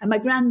 again. And my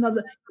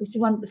grandmother was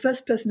the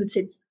first person that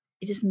said,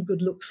 it isn't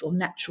good looks or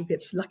natural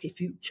gifts, lucky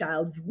for you,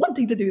 child,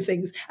 wanting to do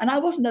things. And I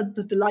wasn't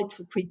a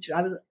delightful creature.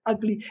 I was an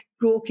ugly,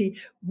 gawky,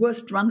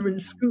 worst runner in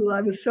school. I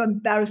was so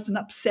embarrassed and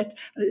upset.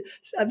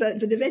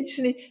 But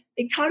eventually,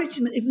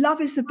 encouragement, if love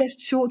is the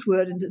best short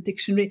word in the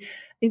dictionary,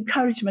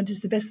 encouragement is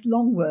the best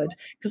long word.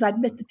 Because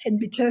I'd met the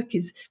Tenby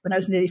turkeys when I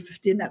was nearly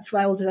 15. That's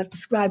why all that I've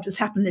described has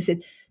happened.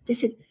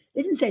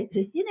 They didn't say,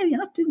 you're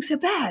not doing so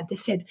bad. They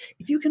said,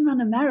 if you can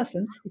run a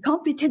marathon, you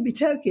can't be Tenby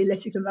Turkey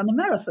unless you can run a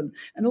marathon.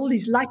 And all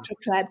these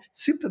lycra-clad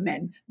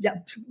supermen,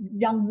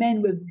 young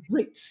men with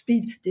great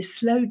speed, they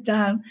slowed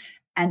down.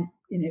 And,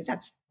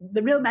 that's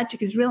the real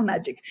magic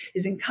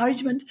is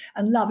encouragement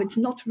and love. It's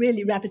not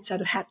really rabbits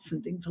out of hats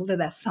and things, although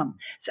they're fun.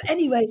 So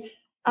anyway,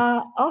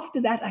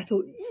 after that, I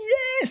thought,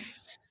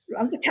 yes,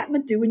 run the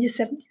Kathmandu when you're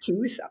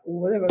 72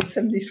 or whatever,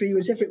 73,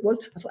 whatever it was.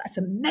 I thought, that's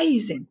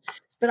amazing.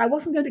 But I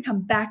wasn't going to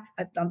come back.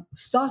 I'd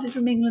started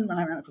from England when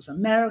I ran across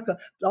America,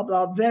 blah,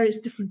 blah, various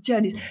different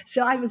journeys.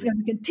 So I was going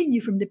to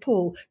continue from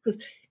Nepal, because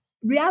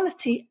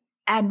reality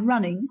and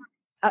running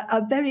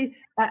are very,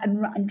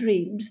 and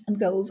dreams and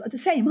goals are the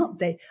same, aren't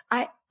they?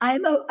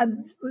 I'm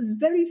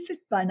very fit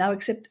by now,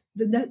 except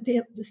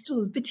they're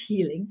still a bit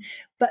healing.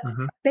 But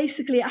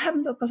basically, I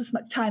haven't got as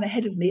much time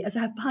ahead of me as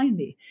I have behind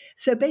me.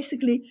 So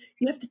basically,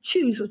 you have to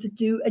choose what to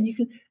do. And you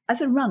can,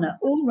 as a runner,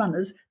 all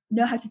runners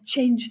know how to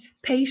change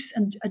pace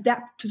and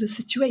adapt to the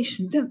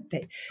situation, don't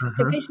they?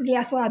 So basically,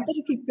 I thought I'd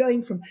better keep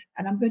going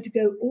and I'm going to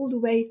go all the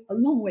way, a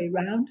long way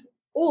round.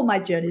 All my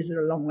journeys are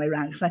a long way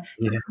round because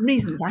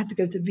reasons. I had to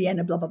go to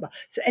Vienna, blah, blah, blah.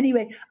 So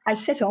anyway, I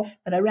set off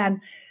and I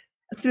ran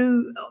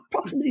through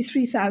approximately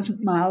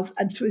 3,000 miles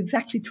and through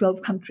exactly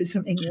 12 countries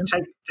from England.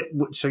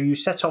 So you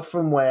set off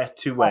from where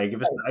to where?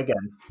 Give us that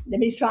again. Let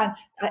me try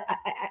and...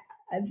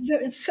 I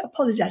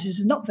apologise. This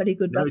is not very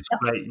good. No, it's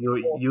great.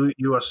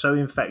 You are so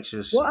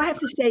infectious. What I have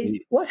to say is,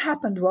 what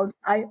happened was,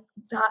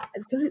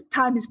 because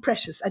time is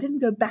precious, I didn't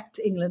go back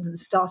to England and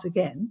start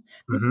again.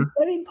 This is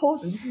very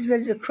important. This is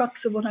really the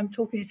crux of what I'm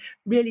talking.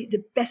 Really,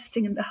 the best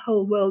thing in the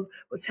whole world.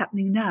 What's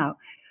happening now?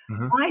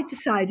 I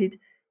decided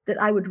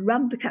that I would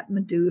run the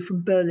Kathmandu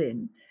from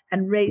Berlin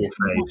and raise the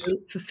money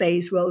for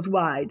Phase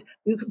Worldwide.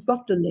 You've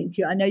got the link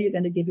here. I know you're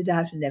going to give it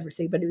out and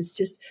everything, but it was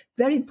just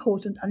very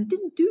important. And I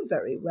didn't do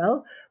very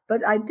well,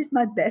 but I did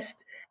my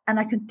best. And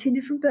I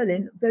continued from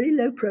Berlin, very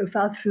low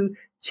profile, through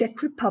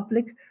Czech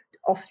Republic,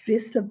 Austria,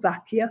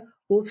 Slovakia,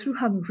 all through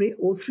Hungary,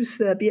 all through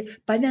Serbia.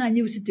 By then I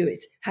knew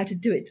how to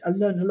do it. I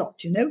learned a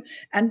lot,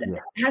 and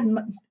I had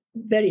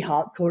very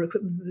hardcore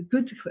equipment,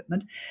 good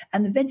equipment.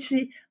 And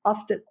eventually,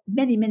 after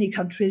many, many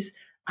countries,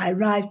 I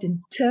arrived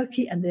in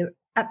Turkey, and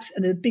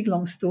and a big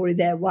long story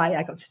there why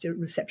I got such a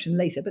reception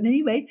later. But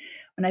anyway,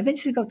 when I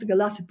eventually got to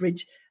Galata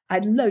Bridge, I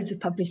had loads of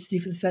publicity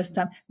for the first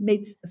time,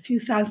 made a few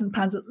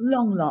 £1,000s at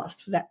long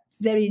last for that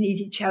very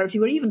needy charity,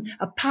 where even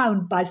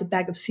 £1 buys a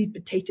bag of sweet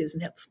potatoes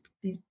and helps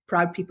these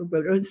proud people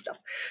wrote their own stuff.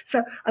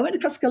 So I went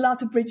across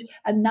Galata Bridge,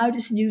 and Now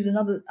This News and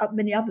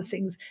many other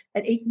things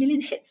at 8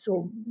 million hits,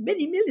 or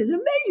many millions.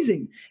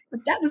 Amazing.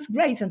 But that was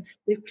great. And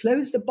they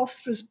closed the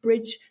Bosphorus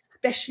Bridge,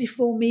 especially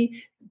for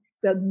me.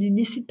 The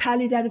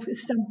municipality out of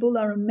Istanbul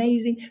are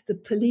amazing. The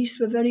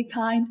police were very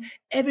kind.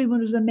 Everyone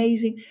was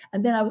amazing.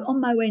 And then I was on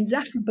my way in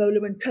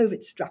Zafranbola when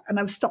COVID struck, and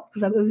I was stopped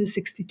because I'm over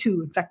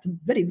 62. In fact, I'm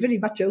very, very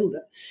much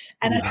older.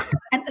 And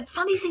and the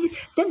funny thing is,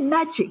 then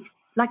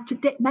like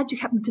today, magic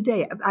happened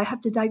today. I have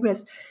to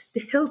digress.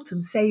 The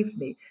Hilton saved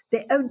me.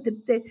 They owned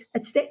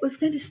was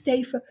going to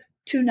stay for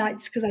 2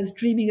 nights because I was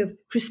dreaming of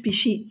crispy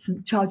sheets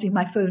and charging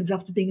my phones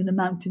after being in the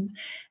mountains.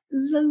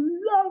 The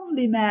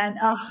lovely man,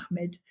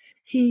 Ahmed,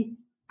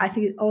 I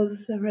think it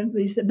also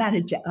he's the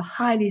manager, a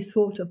highly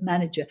thought of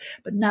manager,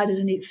 but now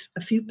doesn't need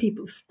a few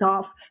people,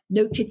 staff,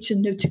 no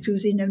kitchen, no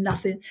jacuzzi, no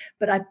nothing.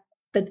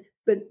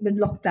 But when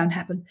lockdown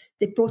happened,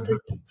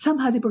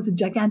 somehow they brought a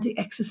gigantic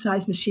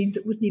exercise machine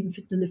that wouldn't even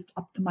fit the lift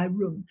up to my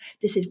room.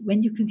 They said,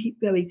 when you can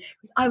keep going.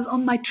 Because I was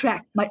on my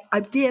track. My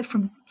idea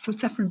from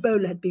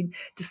Safranbolu had been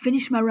to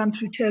finish my run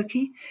through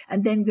Turkey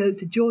and then go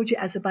to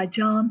Georgia,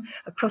 Azerbaijan,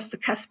 across the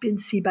Caspian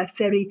Sea by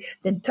ferry,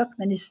 then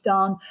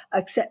Turkmenistan,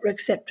 etc.,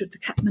 to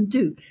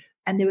Kathmandu.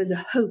 And there was a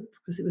hope,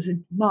 because it was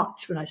in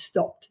March when I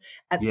stopped.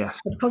 And Yes.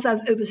 because I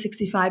was over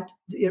 65,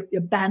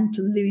 you're banned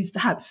to leave the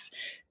house.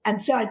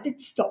 And so I did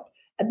stop.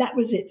 And that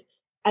was it.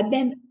 And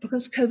then,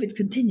 because COVID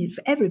continued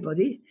for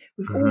everybody,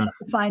 we've all had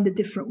to find a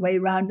different way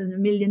around and a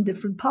million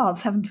different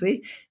paths, haven't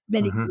we?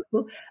 Many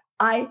people.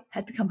 I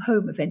had to come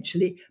home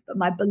eventually, but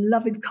my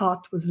beloved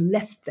cart was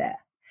left there.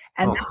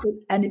 And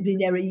it'd been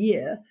there a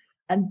year.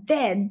 And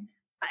then,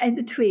 in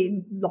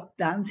between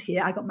lockdowns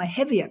here, I got my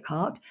heavier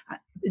cart.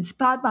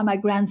 Inspired by my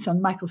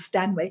grandson, Michael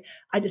Stanway,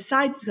 I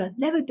decided, because I'd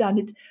never done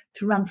it,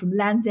 to run from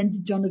Land's End to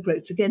John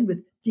O'Groats, again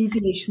with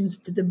deviations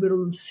to the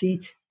Middle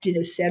Sea,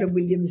 Sarah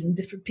Williams and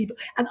different people.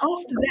 And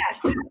after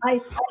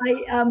that,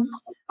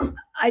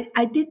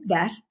 I did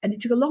that, and it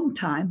took a long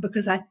time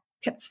because I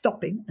kept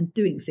stopping and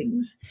doing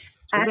things.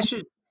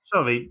 So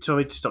sorry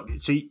to stop you.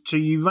 So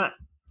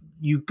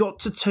you got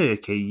to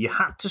Turkey. You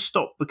had to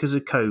stop because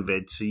of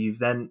COVID. So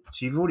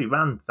you've already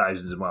ran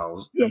thousands of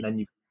miles, yes. And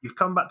then you've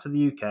come back to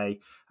the UK,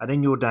 and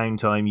in your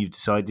downtime, you've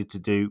decided to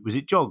do, was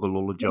it jog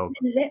or a jog?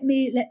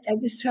 I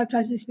just try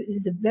to this, but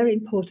this is very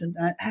important.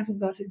 I haven't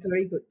got it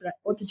very good, but I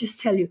want to just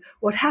tell you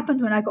what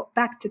happened when I got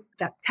back to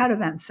that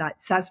caravan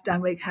site, South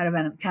Downway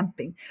Caravan and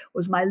Camping,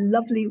 was my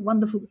lovely,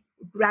 wonderful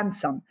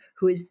grandson,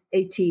 who is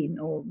 18,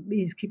 or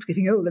he keeps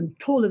getting older and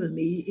taller than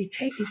me. He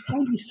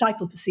kindly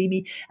cycled to see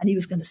me, and he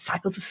was going to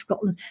cycle to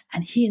Scotland.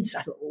 And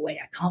I thought, oh, wait,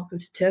 I can't go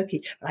to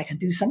Turkey, but I can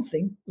do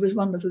something. It was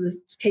one of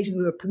the occasions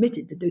we were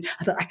permitted to do.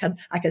 I thought,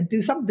 I can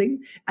do something.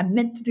 I'm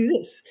meant to do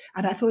this.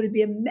 And I thought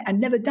I'd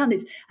never done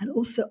it. And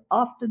also,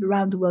 after the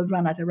Round the World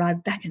run, I'd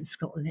arrived back in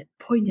Scotland, had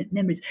poignant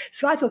memories.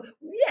 So I thought,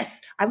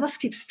 yes, I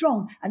must keep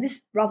strong. And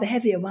this rather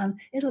heavier one,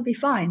 it'll be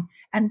fine.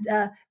 And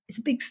it's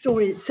a big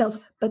story in itself,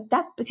 but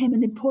that became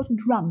an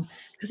important run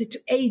because it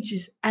took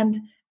ages. And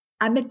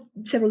I met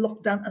several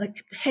lockdowns, and I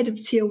kept the head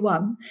of tier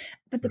 1.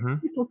 But the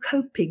people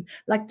coping,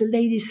 like the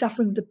lady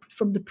suffering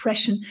from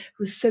depression,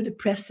 who was so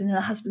depressed, and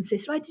her husband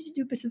says, "Why did you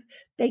do a bit of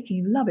baking?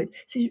 You love it."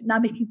 So she's now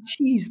making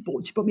cheese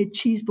boards. She brought me a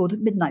cheese board at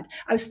midnight.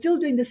 I was still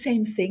doing the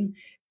same thing.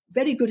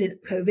 Very good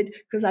at COVID,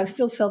 because I was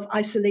still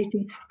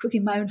self-isolating,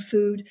 cooking my own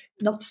food,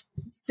 not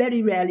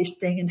very rarely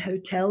staying in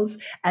hotels.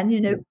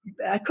 And,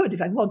 I could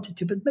if I wanted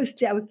to, but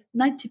mostly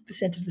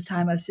 90% of the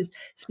time I was just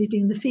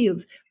sleeping in the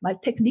fields. My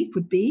technique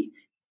would be,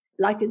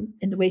 like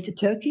in the way to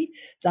Turkey,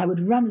 that I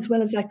would run as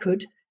well as I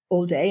could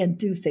all day and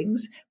do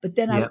things, but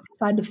then I would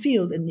find a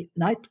field in the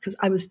night because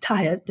I was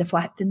tired. Therefore,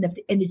 I didn't have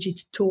the energy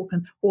to talk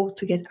or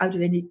to get out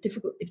of any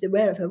difficult, if there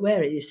were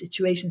any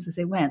situations, as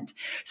they went.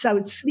 So I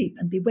would sleep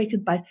and be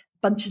wakened by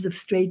bunches of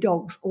stray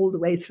dogs all the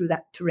way through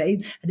that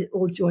terrain, and it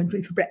all joined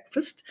me for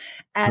breakfast,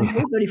 and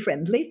all very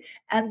friendly.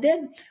 And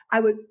then I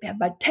would have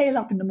my tail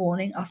up in the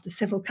morning after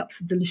several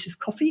cups of delicious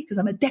coffee, because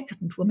I'm a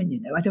decadent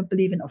woman, I don't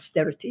believe in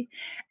austerity.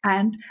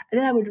 And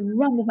then I would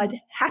run with my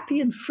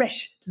happy and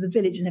fresh to the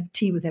village and have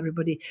tea with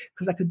everybody,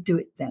 because I could do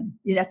it then.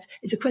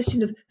 It's a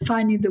question of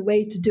finding the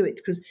way to do it,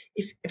 because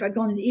if I'd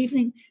gone in the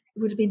evening, it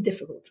would have been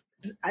difficult.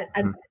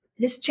 And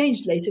this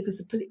changed later,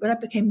 because when I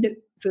became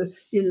a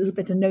little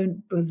better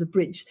known because of the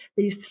bridge,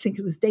 they used to think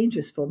it was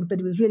dangerous for me, but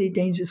it was really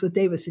dangerous what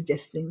they were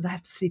suggesting. I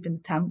have to sleep in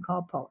the town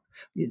car park,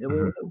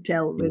 or a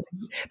hotel.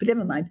 But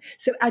never mind.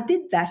 So I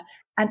did that,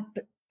 and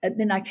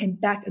then I came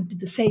back and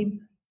did the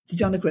same to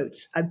John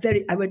O'Groats. I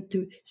went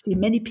to see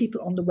many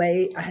people on the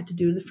way. I had to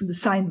do different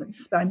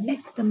assignments, but I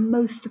met the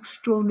most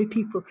extraordinary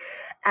people.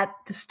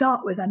 To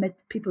start with, I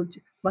met people.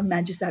 One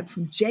man just out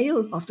from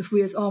jail after 4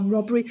 years armed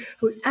robbery,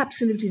 who was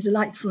absolutely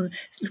delightful and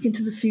looking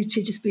to the future.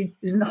 He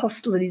was in the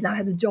hostel, and he's now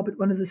had a job at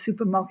one of the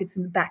supermarkets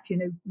in the back,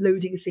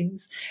 loading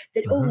things.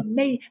 They'd all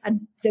made,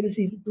 and there was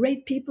these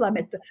great people. I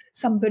met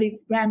some very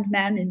grand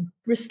man in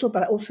Bristol,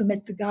 but I also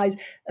met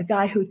a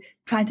guy who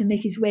trying to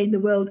make his way in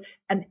the world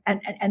and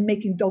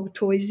making dog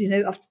toys,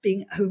 after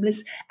being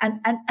homeless.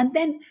 And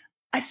then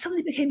I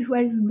suddenly became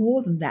aware it was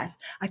more than that.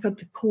 I got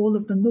the call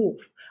of the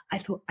North. I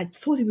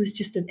thought it was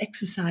just an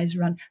exercise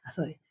run. I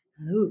thought,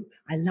 oh,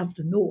 I love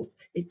the North.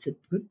 It's a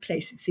good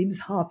place. It seems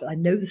hard, but I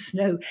know the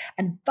snow.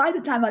 And by the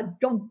time I'd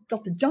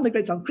got the John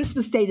O'Groats on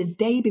Christmas Day, the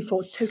day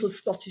before total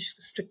Scottish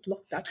strict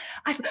lockdown,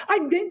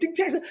 I'm going to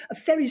take a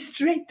ferry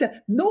straight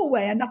to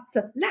Norway and up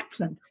to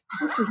Lapland.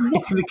 This was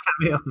not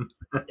Carry on.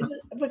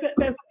 but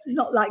it's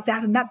not like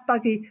that. And that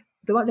buggy,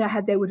 the one I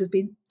had there, would have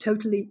been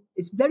totally,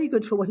 it's very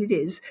good for what it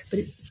is, but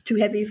it's too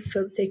heavy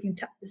for taking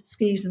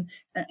skis and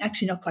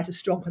actually not quite a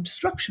strong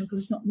construction because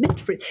it's not meant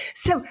for it.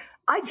 So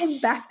I came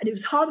back, and it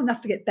was hard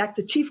enough to get back.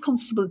 The Chief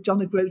Constable of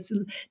John O'Groats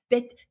and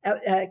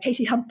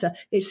Katie Hunter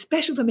gave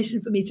special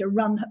permission for me to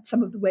run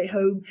some of the way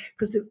home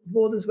because the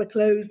borders were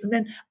closed. And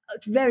then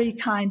a very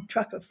kind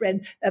trucker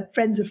friend,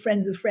 friends of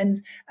friends of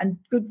friends, and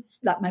good,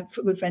 like my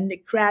good friend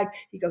Nick Cragg,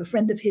 he got a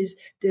friend of his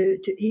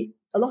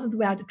a lot of the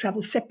way I had to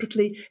travel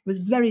separately. It was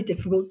very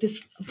difficult.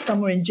 This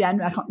somewhere in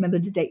January, I can't remember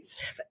the dates.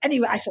 But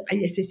anyway, I thought,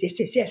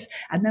 yes.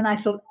 And then I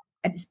thought,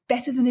 and it's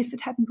better than if it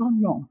hadn't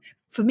gone wrong.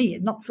 For me,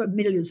 not for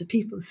millions of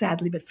people,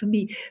 sadly, but for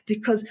me,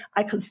 because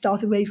I can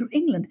start away from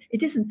England.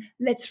 It isn't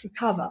let's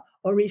recover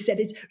or reset,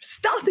 it's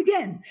start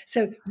again.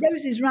 So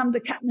Rosie's run the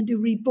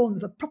Kathmandu Reborn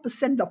with a proper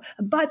send-off.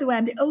 And by the way,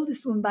 I'm the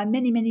oldest woman by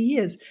many, many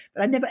years,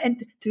 but I never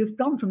entered to have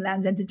gone from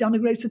Land's End to John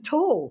O'Groats at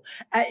all,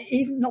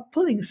 even not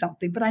pulling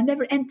something, but I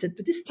never entered.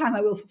 But this time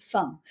I will for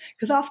fun,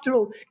 because after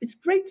all, it's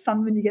great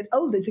fun when you get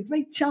older. It's a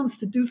great chance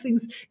to do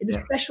things in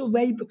a special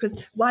way, because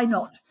why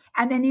not?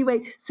 And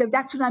anyway, so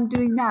that's what I'm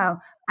doing now.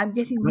 I'm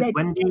getting ready.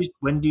 When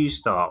do you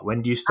start?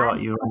 When do you start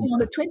I'm starting on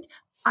the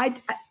 20th.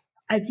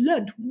 I've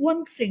learned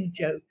one thing,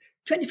 Joe.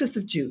 25th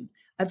of June.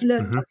 I've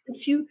learned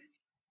if you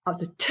are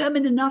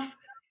determined enough,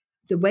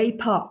 the way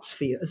parts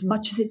for you as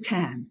much as it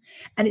can.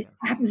 And it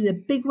happens in a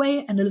big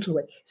way and a little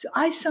way. So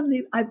I've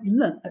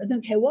learned, I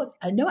don't care what,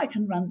 I know I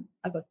can run.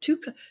 I've got two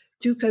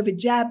COVID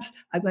jabs.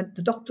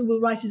 The doctor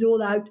will write it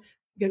all out,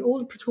 get all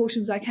the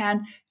precautions I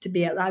can to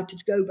be allowed to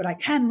go, but I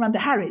can run the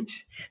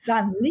Harwich. So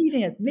I'm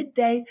leaving at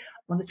midday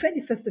on the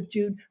 25th of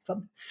June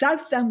from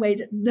South Downway,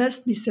 that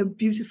nursed me so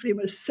beautifully and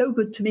was so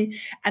good to me.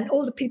 And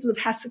all the people of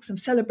Hassocks, I'm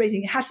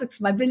celebrating Hassocks,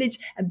 my village,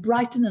 and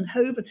Brighton and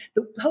Hove, and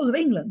the whole of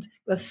England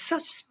were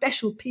such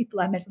special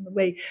people I met on the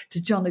way to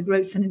John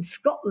O'Groats. And in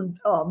Scotland,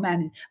 oh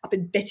man, up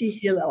in Betty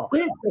Hill. Oh,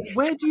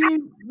 where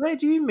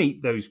do you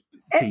meet those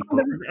people?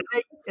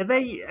 Are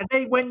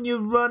they when you're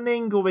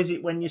running, or is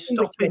it when you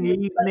stop in the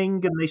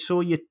evening and they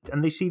saw you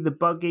and they see the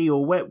buggy,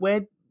 or where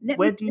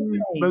do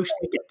you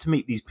mostly get to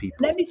meet these people?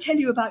 Let me tell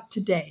you about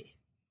today.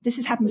 This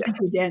has happened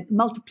every day,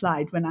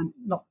 multiplied when I'm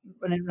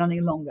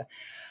running longer.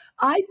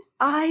 I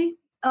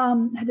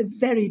had a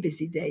very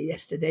busy day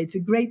yesterday. The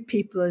great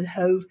people at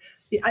Hove.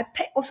 I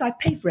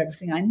pay for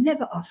everything. I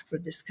never ask for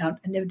a discount.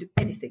 I never do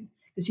anything,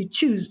 because you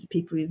choose the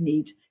people you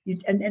need.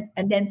 And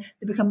then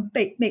they become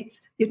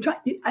mates.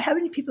 I have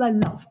any people I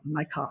love on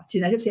my cart. I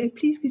don't say, oh,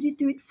 please, could you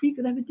do it free?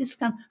 Could I have a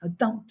discount? I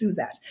don't do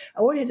that. I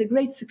already had a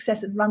great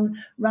success at the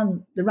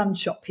run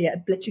shop here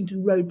at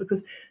Bletchington Road,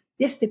 because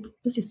yes, they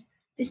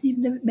didn't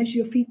even measure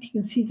your feet. You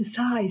can see the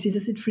size. It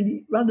doesn't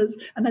really runners,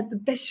 and I had the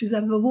best shoes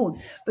I've ever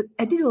worn. But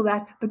I did all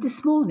that. But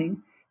this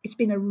morning, it's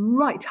been a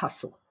right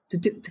hustle to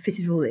fit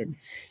it all in.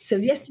 So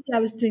yesterday I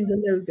was doing the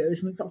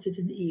logos, and we got it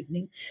in the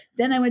evening.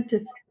 Then I went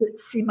to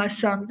see my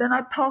son. Then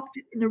I parked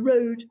it in a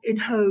road in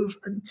Hove,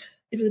 and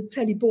it was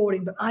fairly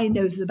boring, but I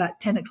know it's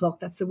about 10 o'clock.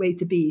 That's the way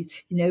to be.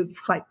 It's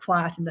quite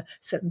quiet in a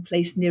certain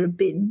place near a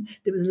bin.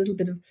 There was a little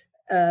bit of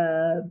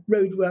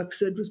road work,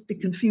 so it was a bit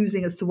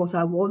confusing as to what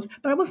I was.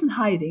 But I wasn't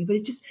hiding, but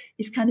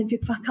it's kind of, you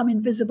become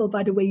invisible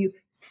by the way you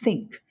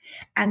think.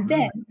 And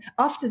then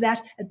after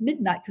that, at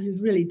midnight, because it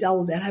was really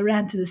dull there, I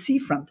ran to the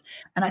seafront,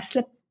 and I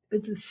slept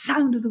with the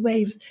sound of the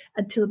waves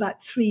until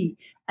about 3.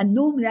 And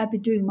normally I'd be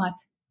doing my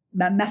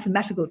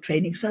mathematical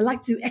training, so I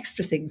like to do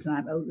extra things when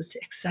I'm older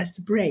to exercise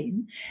the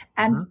brain,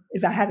 and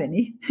if I have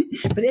any.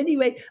 But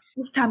anyway,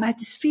 this time I had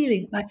this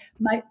feeling,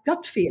 my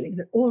gut feeling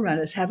that all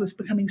runners have, was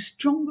becoming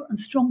stronger and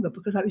stronger,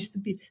 because I used to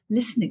be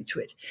listening to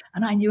it,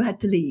 and I knew I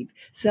had to leave.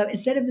 So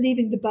instead of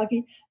leaving the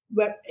buggy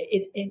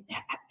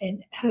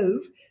in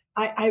Hove,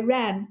 I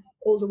ran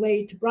all the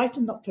way to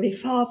Brighton, not very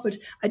far, but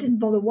I didn't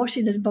bother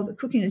washing, I didn't bother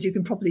cooking, as you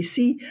can probably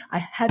see. I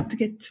had to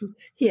get to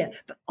here.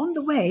 But on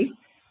the way,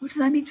 what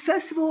did I meet?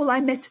 First of all, I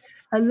met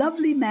a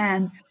lovely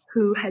man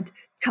who had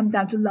come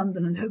down to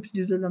London and hoped to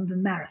do the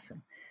London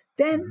Marathon.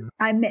 Then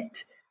I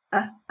met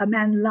a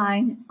man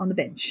lying on the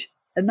bench,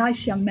 a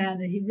nice young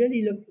man, and he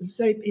really looked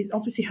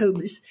obviously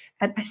homeless.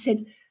 And I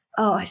said,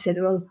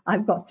 well,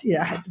 I've got,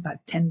 I had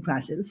about 10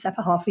 pounds. I said, let's have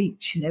a half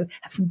each,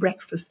 have some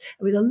breakfast.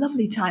 And we had a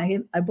lovely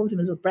time. I bought him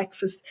a little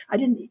breakfast. I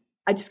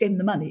just gave him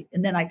the money,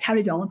 and then I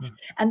carried on.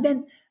 And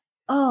then,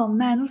 oh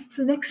man, what's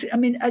the next thing? I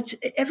mean,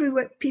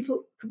 everywhere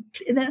people,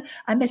 and then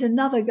I met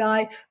another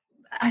guy.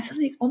 I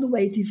suddenly, on the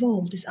way, it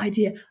evolved this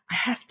idea, I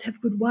have to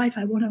have good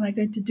Wi-Fi. What am I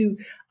going to do?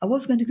 I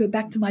was going to go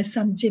back to my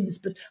son Jim's,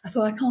 but I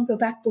thought I can't go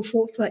back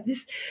before like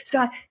this. So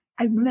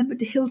I remembered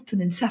the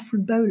Hilton in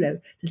Saffron Bolo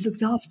that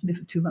looked after me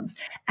for 2 months.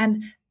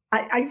 And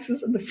I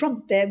was on the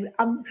front there with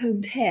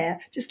uncombed hair,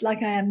 just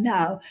like I am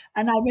now.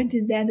 And I went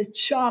in there, and the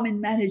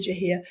charming manager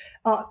here,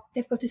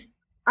 they've got this.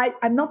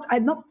 I'm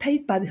not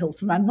paid by the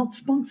Hilton. I'm not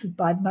sponsored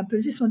by them. But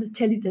I just want to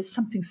tell you there's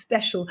something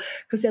special,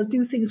 because they'll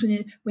do things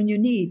when you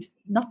need,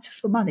 not just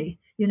for money.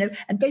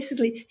 And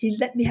basically he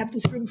let me have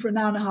this room for an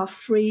hour and a half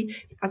free.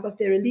 I've got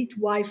their elite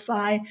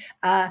Wi-Fi.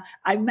 I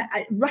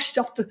rushed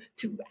off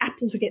to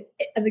Apple to get,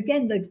 and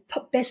again, the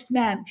top best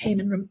man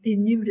came and he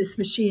knew this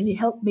machine. He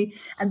helped me.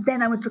 And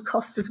then I went to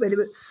Costa's, where they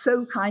were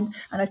so kind,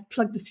 and I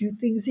plugged a few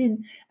things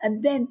in.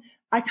 And then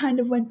I kind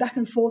of went back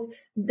and forth.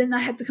 Then I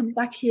had to come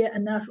back here,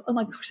 and I thought, oh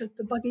my gosh,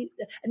 the buggy.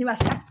 Anyway,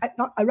 I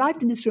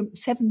arrived in this room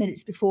 7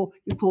 minutes before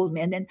you called me,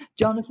 and then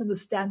Jonathan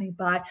was standing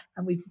by,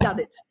 and we've done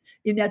it.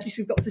 At least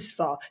we've got this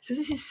far. So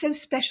this is so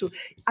special.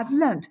 I've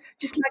learned,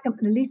 just like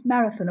an elite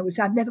marathoner, which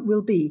I never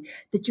will be,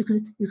 that you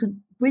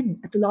can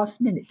win at the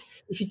last minute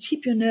if you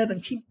keep your nerve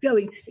and keep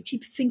going and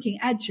keep thinking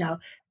agile.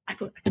 I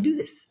thought, I can do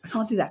this. I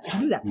can't do that. I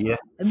can do that. Yeah.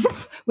 And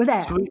woof, we're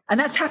there. And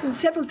that's happened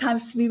several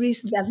times to me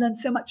recently. I've learned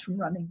so much from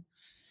running.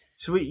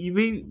 So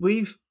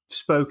we've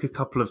spoke a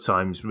couple of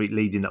times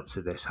leading up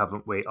to this,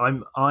 haven't we?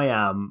 I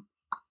am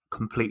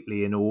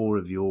completely in awe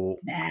of your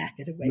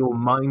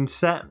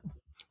mindset,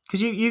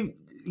 because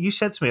you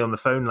said to me on the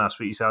phone last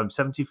week, you said, I'm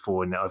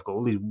 74 and I've got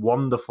all these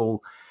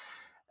wonderful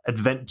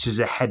adventures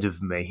ahead of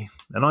me.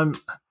 And I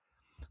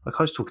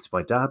was talking to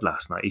my dad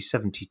last night, he's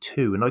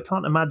 72, and I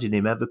can't imagine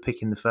him ever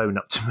picking the phone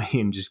up to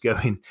me and just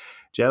going,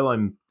 Joe,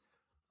 I'm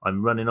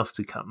running off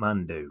to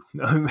Kathmandu.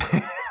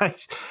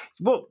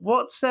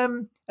 What's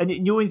and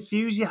your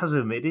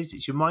enthusiasm?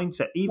 It's your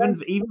mindset. Even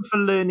for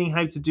learning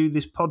how to do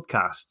this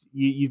podcast,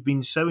 you've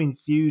been so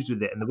enthused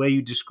with it, and the way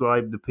you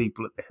describe the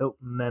people at the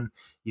Hilton, then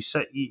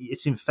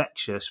it's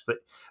infectious. But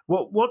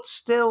what's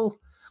still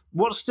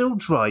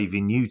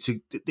driving you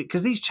to?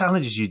 Because these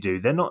challenges you do,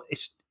 they're not.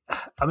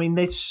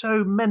 They're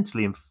so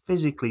mentally and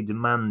physically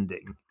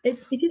demanding. It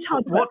is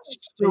hard. What's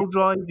still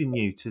driving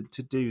you to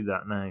do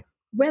that now?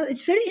 Well,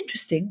 it's very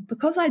interesting,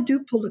 because I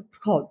do pull the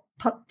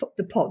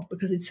pod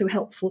because it's so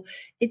helpful.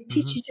 It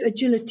teaches you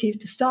agility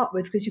to start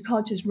with, because you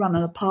can't just run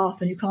on a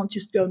path and you can't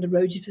just go on the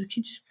road. You have to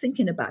keep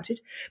thinking about it.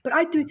 But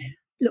I do.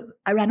 Look,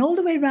 I ran all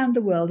the way around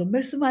the world, and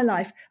most of my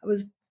life I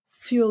was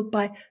fueled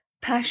by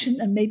passion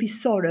and maybe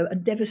sorrow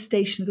and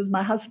devastation, because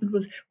my husband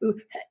we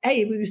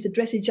used to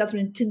dress each other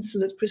in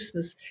tinsel at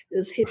Christmas. It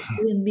was him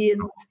and me,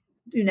 and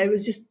it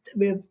was just,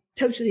 we were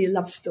totally a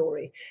love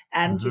story,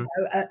 and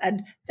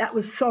and that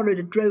was sorrow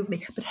that drove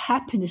me. But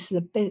happiness is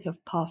a bit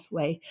of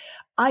pathway.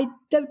 I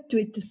don't do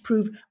it to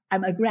prove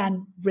I'm a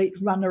great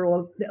runner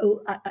or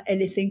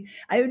anything.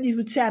 I only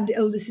would say I'm the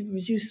oldest if it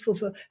was useful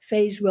for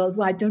Phase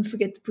Worldwide. Don't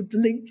forget to put the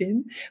link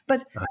in.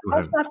 But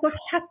also, I've got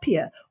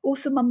happier.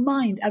 Also, my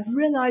mind. I've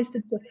realised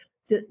that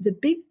the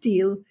big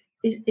deal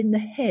is in the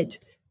head.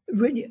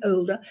 Really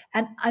older,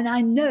 and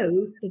I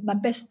know that my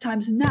best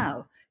times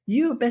now.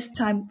 Your best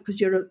time,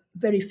 because you're a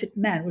very fit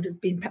man, would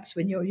have been perhaps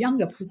when you were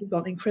younger, because you've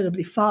gone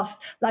incredibly fast,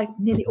 like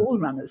nearly all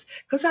runners.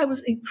 Because I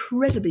was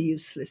incredibly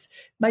useless.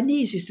 My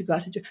knees used to go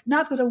out of joint.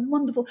 Now I've got a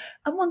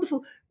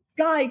wonderful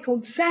guy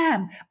called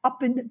Sam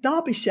up in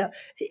Derbyshire.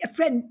 A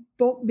friend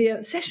bought me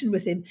a session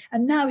with him,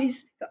 and now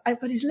I've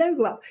got his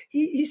logo up.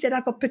 He said,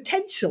 I've got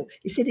potential.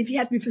 He said, if he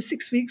had me for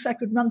 6 weeks, I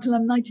could run till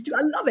I'm 92.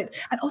 I love it.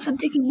 And also, I'm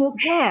taking more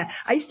care.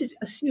 I used to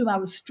assume I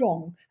was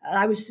strong.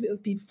 I was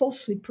being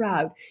falsely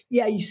proud.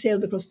 Yeah, you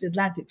sailed across the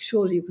Atlantic.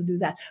 Surely you can do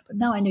that. But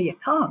now I know you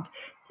can't.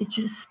 It's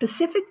just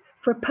specific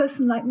for a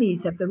person like me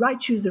to have the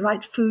right shoes, the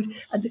right food,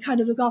 and to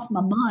kind of look after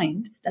my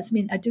mind. That's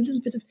mean I do a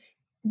little bit of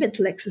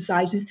mental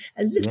exercises,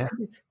 a little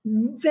bit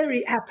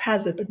very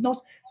haphazard, but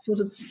not sort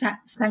of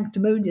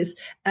sanctimonious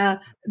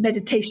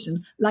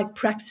meditation, like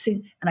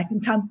practicing, and I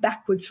can count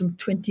backwards from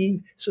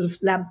 20 sort of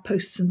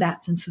lampposts and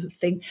that and sort of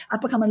thing.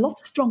 I've become a lot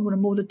stronger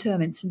and more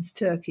determined since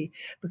Turkey,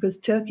 because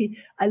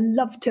I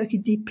love Turkey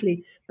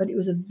deeply, but it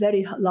was a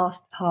very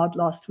hard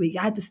last week.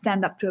 I had to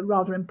stand up to a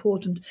rather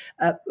important,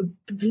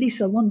 police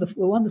were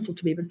wonderful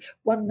to me, but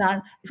one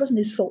man, it wasn't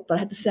his fault, but I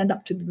had to stand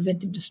up to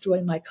prevent him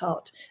destroying my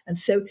cart. And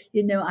so,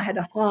 I had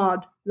a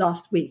hard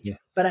last week. Yeah.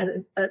 But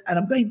and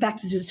I'm going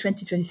back to do the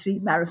 2023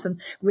 marathon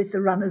with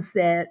the runners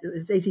there.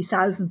 There's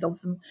 80,000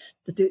 of them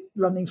that do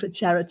running for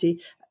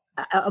charity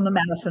on the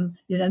marathon.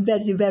 And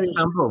very, very.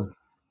 Istanbul.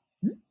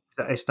 Is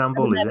that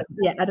Istanbul? Is it?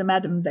 Yeah,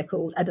 Adam. They're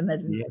called Adam.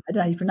 Yeah. I don't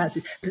know how you pronounce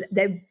it. But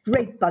they're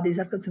great buddies.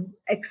 I've got some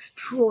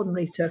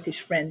extraordinary Turkish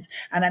friends,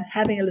 and I'm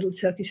having a little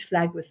Turkish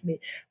flag with me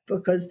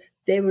because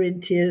they were in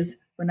tears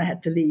when I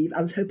had to leave.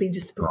 I was hoping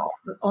just to put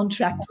on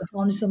track, the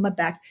harness on my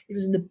back. It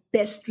was in the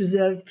best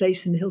reserved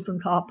place in the Hilton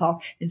car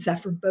park in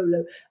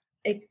Safranbolu.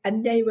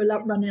 And they were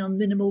running on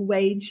minimal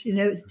wage.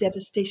 It's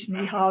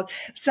devastatingly hard.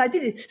 So I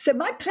did it. So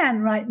my plan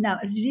right now,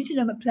 and you need to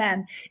know my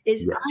plan,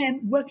 is I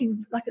am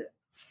working like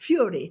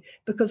fury,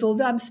 because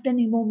although I'm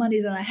spending more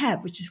money than I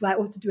have, which is why I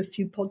ought to do a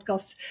few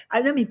podcasts.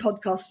 I don't mean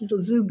podcasts,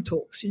 little Zoom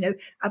talks.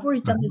 I've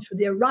already done it for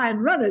the Orion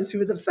runners, who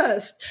were the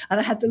first, and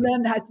I had to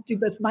learn how to do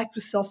both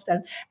Microsoft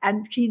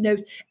and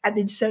Keynote and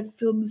insert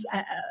films,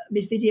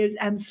 with videos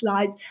and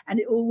slides, and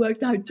it all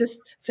worked out just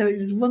so. It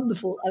was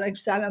wonderful. And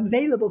I'm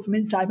available from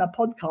inside my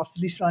podcast,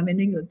 at least when I'm in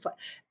England.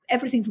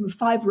 Everything from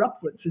 £5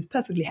 upwards is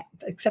perfectly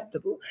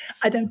acceptable.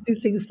 I don't do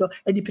things for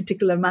any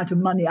particular amount of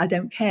money. I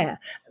don't care.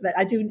 But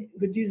I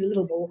would use a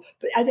little more,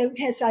 but I don't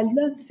care. So I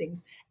learned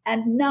things.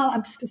 And now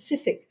I'm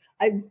specific.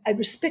 I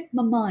respect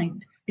my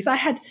mind. If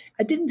I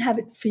didn't have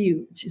it for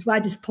you, which is why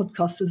this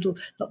podcast is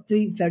not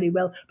doing very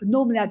well, but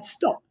normally I'd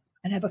stop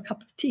and have a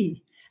cup of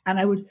tea and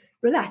I would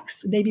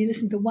relax, maybe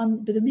listen to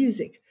one bit of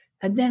music,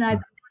 and then I'd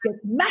get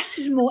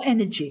masses more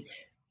energy.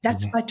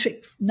 That's my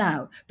trick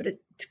now. But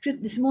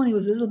this morning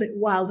was a little bit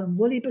wild and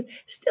woolly, but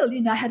still,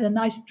 I had a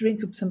nice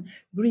drink of some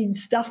green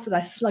stuff that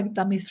I slugged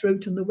down my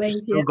throat on the way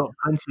here. Still got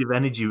plenty of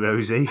energy,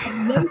 Rosie.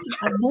 I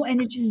had more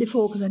energy than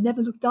before because I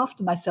never looked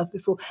after myself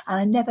before, and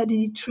I never had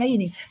any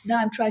training. Now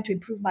I'm trying to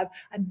improve I'm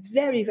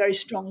very, very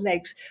strong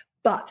legs,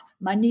 but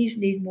my knees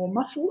need more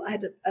muscle. I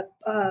had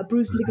a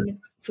bruised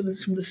ligament from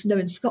the snow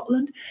in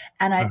Scotland,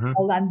 and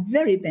I'm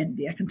very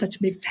bendy. I can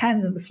touch my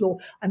hands on the floor.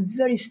 I'm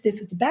very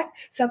stiff at the back.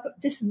 So I've got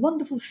this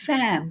wonderful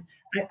Sam.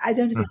 I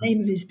don't know the name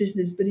of his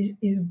business, but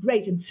he's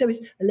great. And so is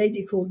a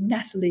lady called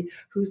Natalie,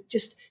 who's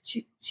just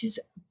she's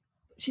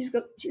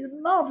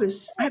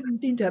marvelous. I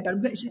haven't been to her,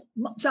 but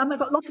so I've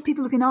got lots of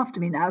people looking after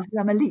me now. So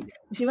I'm elite.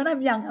 You see, when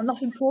I'm young, I'm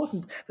not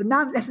important, but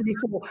now I'm definitely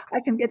cool.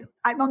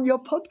 I'm on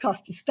your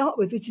podcast to start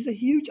with, which is a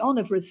huge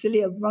honor for a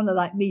silly runner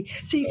like me.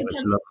 So you can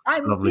tell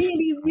I'm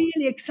really,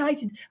 really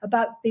excited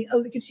about being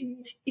older.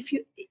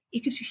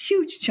 It gives you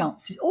huge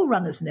chances. All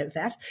runners know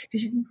that,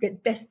 because you can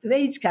get best of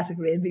age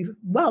category and be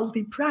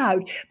wildly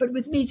proud. But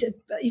with me, it's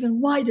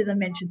even wider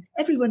dimension.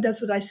 Everyone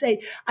does what I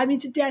say. I mean,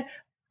 today.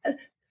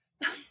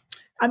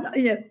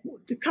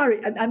 The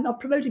curry. I'm not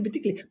promoting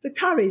particularly the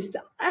curries,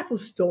 the Apple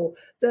store,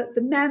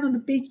 the man on the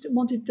beach that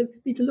wanted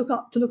me to look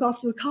after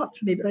the cart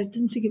for me, but I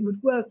didn't think it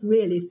would work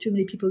really if too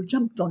many people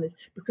jumped on it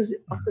because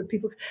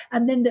people.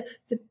 And then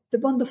the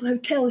wonderful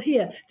hotel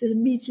here that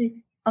immediately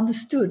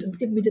understood and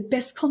given me the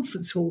best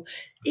conference hall.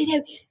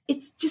 It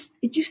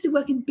used to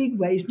work in big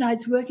ways. Now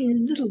it's working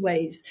in little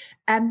ways,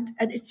 and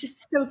it's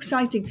just so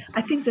exciting.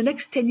 I think the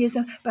next 10 years,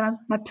 but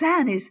my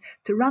plan is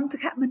to run to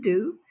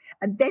Kathmandu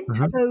and then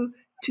to go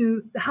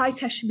to the High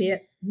Kashmir,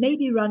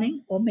 maybe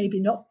running or maybe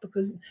not,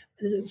 because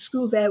there's a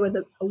school there where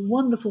a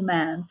wonderful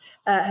man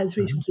has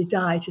recently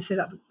died to set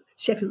up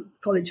Sheffield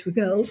College for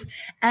Girls.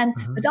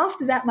 But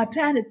after that, my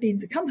plan had been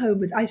to come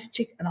home with Ice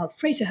Chick, and I'll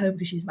freight her home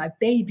because she's my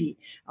baby.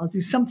 I'll do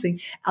something.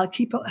 I'll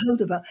keep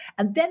hold of her.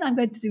 And then I'm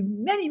going to do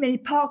many, many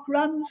park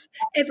runs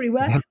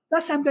everywhere.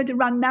 Plus, I'm going to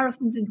run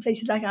marathons in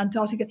places like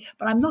Antarctica.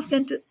 But I'm not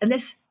going to, at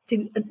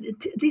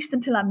least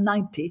until I'm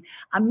 90,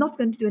 I'm not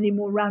going to do any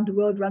more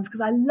round-the-world runs because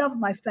I love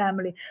my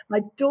family.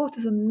 My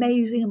daughter's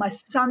amazing and my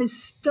son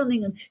is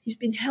stunning and he's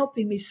been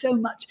helping me so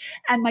much.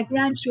 And my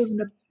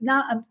grandchildren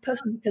now I'm a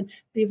person who can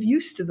be of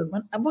use to them.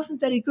 I wasn't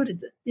very good at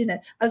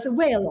it. I was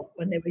away a lot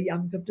when they were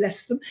younger,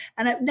 bless them.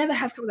 And I never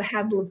have got the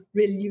handle of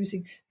really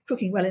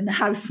cooking well in the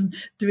house and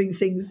doing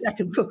things. I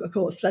can cook, of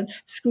course, and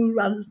school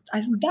runs. I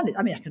haven't done it.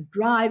 I mean, I can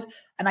drive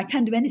and I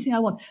can do anything I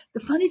want.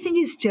 The funny thing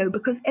is, Joe,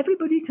 because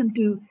everybody can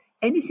do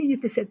anything if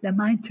they set their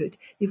mind to it,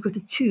 you've got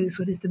to choose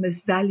what is the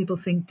most valuable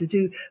thing to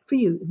do for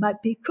you. It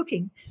might be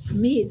cooking. For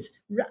me,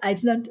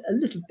 I've learned a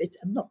little bit.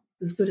 I'm not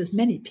as good as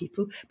many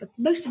people, but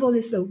most of all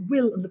is the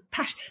will and the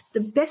passion. The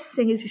best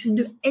thing is you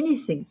shouldn't do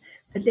anything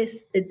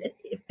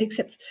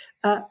except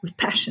with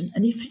passion.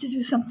 And if you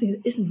do something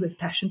that isn't with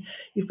passion,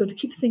 you've got to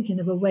keep thinking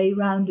of a way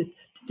around it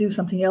to do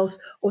something else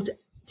or to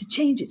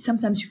change it.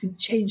 Sometimes you can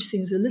change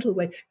things a little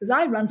way, because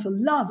I run for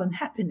love and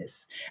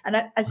happiness. And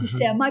as you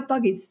say, on my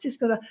buggy, it's just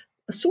got a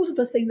sort of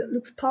a thing that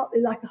looks partly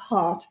like a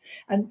heart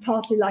and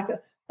partly like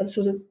a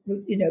sort of,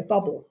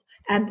 bubble.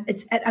 And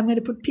I'm going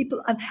to put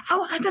people on.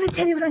 Oh, I'm going to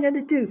tell you what I'm going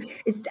to do.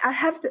 I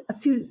have a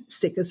few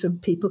stickers from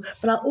people,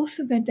 but I'm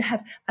also going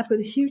to I've got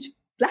a huge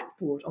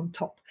blackboard on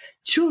top.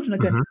 Children are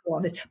going to go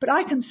on it. But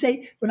I can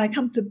say, when I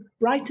come to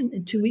Brighton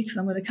in 2 weeks,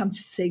 I'm going to come to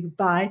say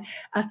goodbye.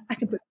 I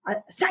can put,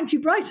 thank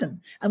you,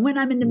 Brighton. And when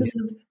I'm in the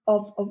middle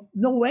of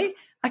Norway,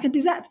 I can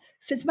do that.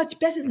 So it's much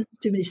better than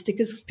too many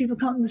stickers. People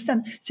can't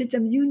understand. So it's a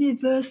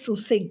universal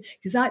thing.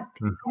 Because I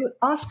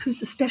ask who's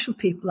the special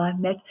people I've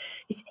met.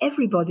 It's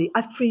everybody.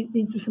 I've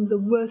been through some of the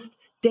worst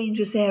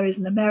dangerous areas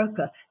in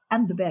America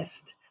and the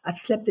best. I've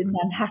slept in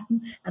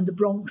Manhattan and the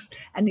Bronx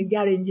and in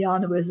Gary,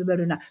 Indiana, where's the road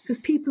now. Because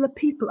people are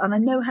people, and I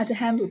know how to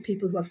handle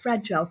people who are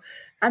fragile.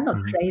 I'm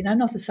not trained. I'm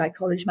not a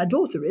psychologist. My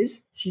daughter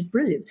is. She's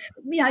brilliant.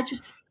 But me, I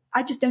just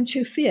don't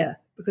show fear,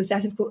 because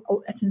that, of course,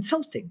 that's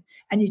insulting.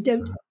 And you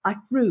don't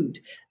act rude.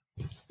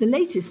 The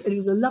latest, it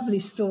was a lovely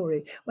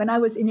story. When I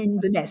was in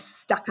Inverness,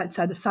 stuck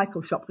outside a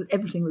cycle shop because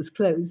everything was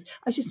closed,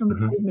 I was just on the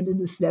Hmm. pavement in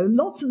the snow.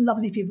 Lots of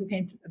lovely people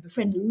came to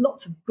befriend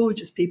lots of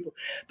gorgeous people.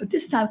 But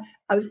this time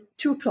I was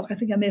 2 o'clock, I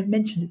think I may have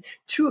mentioned it,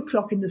 2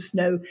 o'clock in the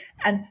snow,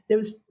 and there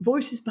was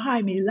voices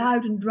behind me,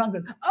 loud and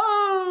drunken.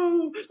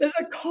 Oh, there's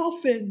a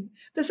coffin.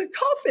 There's a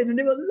coffin. And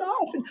they were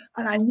laughing.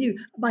 And I knew,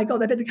 my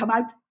God, I better come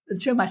out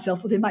and show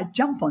myself, or they might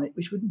jump on it,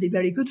 which wouldn't be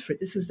very good for it.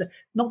 This was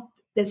not,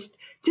 there's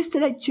just to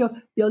let your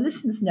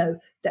listeners know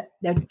that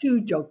there are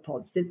two jog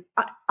pods. There's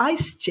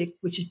Ice Chick,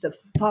 which is the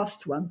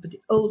fast one, but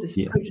the oldest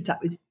Yeah.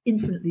 prototype is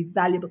infinitely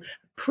valuable,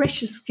 a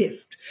precious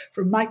gift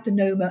from Mike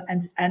Denoma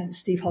and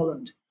Steve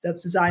Holland, the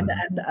designer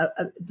and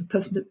the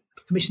person that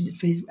commissioned it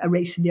for a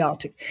race in the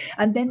Arctic.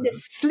 And then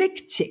there's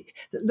Slick Chick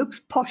that looks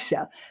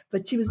posher,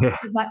 but she was in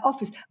my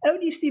office.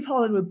 Only Steve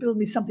Holland would build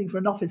me something for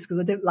an office because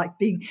I don't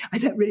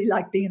really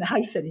like being in a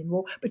house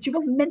anymore. But she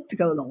wasn't meant to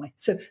go a long way.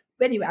 So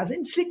anyway, I was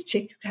in Slick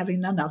Chick, having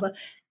none other,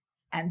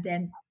 and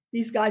then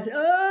these guys,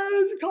 oh,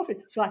 there's a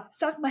coffin. So I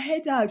stuck my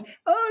head out.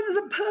 Oh, there's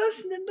a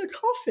person in the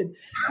coffin.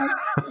 And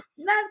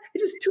man,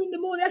 it was 2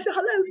 a.m. I said,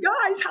 hello,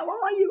 guys, how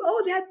are you?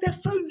 Oh, they had their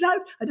phones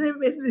out. I don't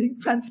know if anything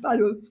transpired.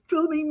 They were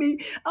filming me.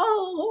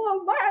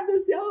 Oh man.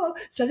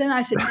 So then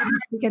I said,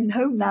 we're getting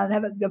home now and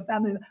have a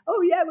family.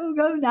 Oh, yeah, we'll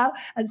go now.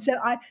 And so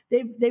I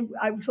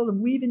saw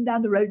them weaving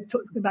down the road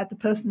talking about the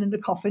person in the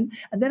coffin.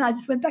 And then I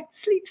just went back to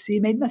sleep. So I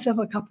made myself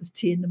a cup of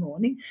tea in the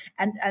morning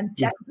and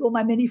chatted with all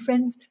my many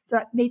friends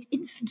that I made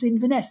instantly in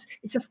Inverness.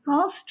 It's a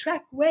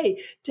fast-track way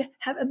to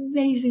have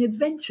amazing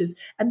adventures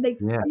and make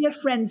dear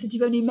friends that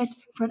you've only met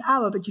for an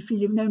hour, but you feel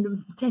you've known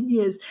them for 10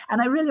 years. And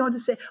I really want to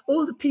say,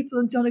 all the people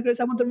in John O'Groats,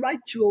 I want to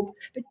write you all.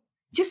 But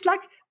just like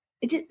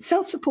it is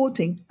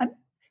self-supporting,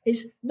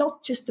 is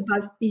not just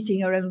about eating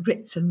your own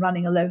grits and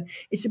running alone.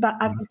 It's about,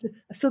 I've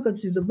still got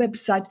to do the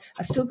website.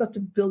 I've still got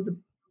to build the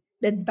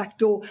back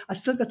door. I've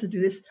still got to do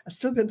this. I've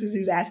still got to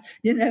do that,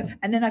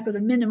 and then I've got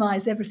to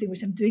minimize everything,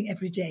 which I'm doing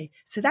every day.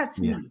 So that's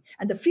me.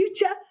 And the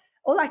future,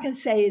 all I can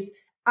say is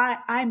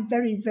I'm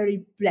very,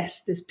 very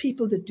blessed. There's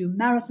people that do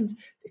marathons,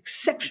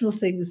 exceptional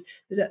things,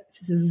 that are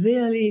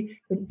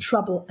severely in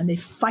trouble, and they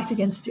fight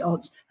against the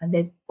odds, and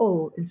they've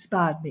all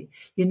inspired me.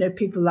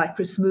 People like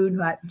Chris Moon,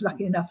 who I was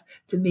lucky enough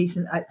to meet,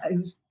 and I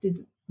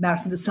did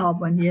Marathon des Sables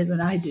one year when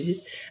I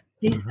did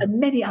it, and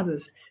many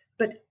others.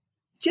 But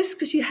just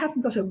because you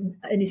haven't got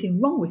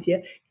anything wrong with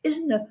you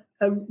isn't a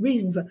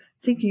reason for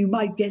thinking you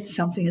might get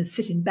something and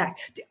sitting back.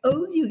 The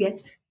older you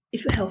get,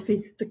 if you're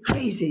healthy, the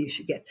crazier you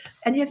should get.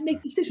 And you have to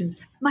make decisions.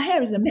 My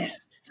hair is a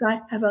mess. So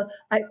I've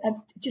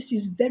just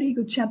used very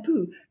good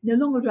shampoo. No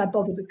longer do I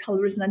bother to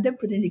colour it, and I don't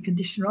put any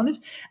conditioner on it.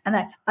 And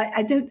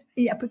I don't,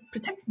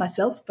 protect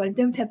myself, but I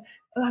don't have,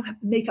 I have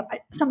makeup.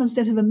 I sometimes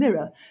don't have a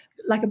mirror,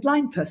 like a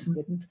blind person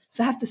wouldn't.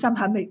 So I have to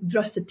somehow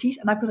brush the teeth.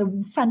 And I've got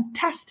a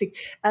fantastic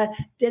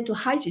dental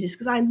hygienist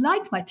because I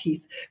like my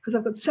teeth, because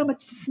I've got so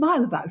much to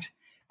smile about.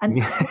 And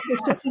they're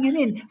stepping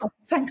in.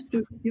 Thanks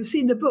to, you've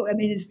seen the book,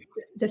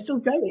 they're still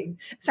going.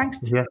 Thanks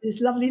to this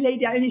lovely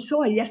lady, I only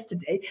saw her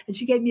yesterday, and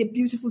she gave me a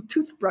beautiful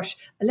toothbrush,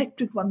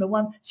 electric one,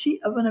 one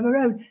of her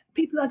own.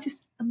 People are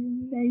just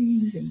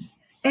amazing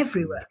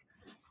everywhere.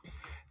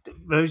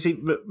 Rosie,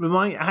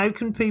 how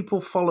can people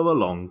follow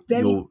along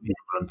your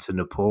run to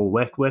Nepal?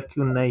 Where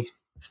can they?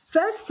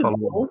 First of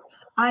all,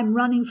 I'm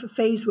running for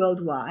Phase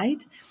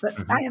Worldwide, but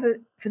I have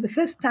for the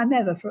first time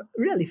ever,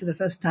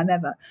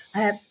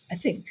 I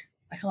think,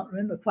 I can't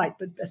remember quite,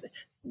 but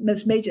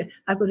most major,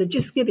 I've got a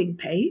Just Giving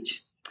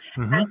page,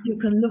 and you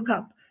can look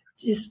up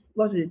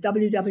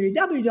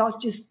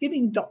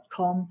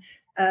www.justgiving.com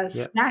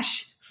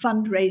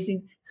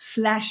 /fundraising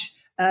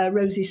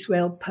 /Rosie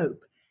Swale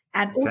Pope.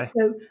 And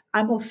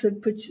also,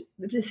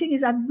 the thing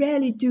is, I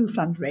rarely do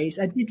fundraise.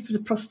 I did for the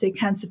prostate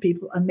cancer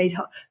people and made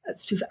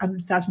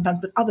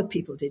 £200,000, but other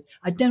people did.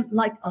 I don't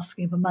like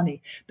asking for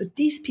money, but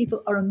these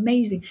people are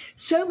amazing.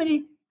 So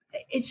many,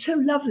 it's so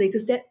lovely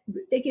because they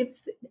give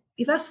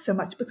us so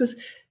much, because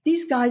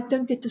these guys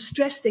don't get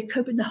distressed. They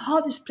cope in the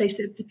hardest place.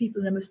 They're the people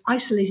in the most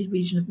isolated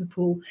region of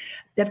Nepal.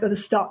 They've got a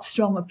Start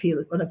Strong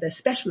appeal, one of their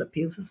special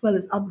appeals, as well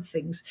as other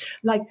things.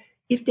 Like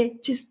if they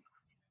just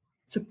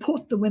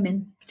support the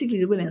women,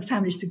 particularly the women and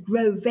families, to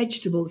grow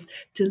vegetables,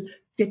 to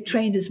get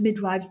trained as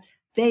midwives,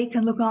 they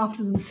can look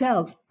after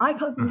themselves. I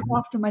can't look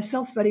after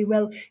myself very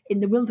well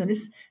in the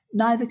wilderness,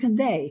 neither can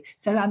they.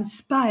 So I'm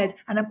inspired,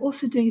 and I'm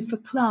also doing it for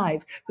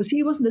Clive, because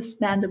he wasn't this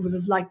man that would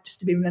have liked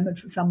just to be remembered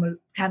for some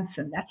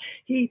cancer and that.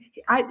 He'd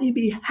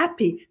be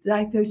happy that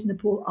I go to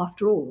Nepal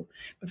after all.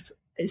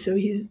 So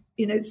he's,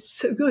 it's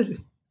so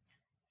good.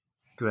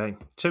 Great.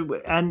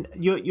 So, and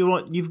you're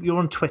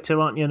on Twitter,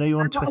 aren't you? You're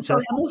on Twitter.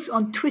 I'm also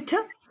on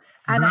Twitter,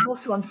 and I'm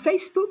also on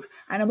Facebook,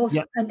 and I'm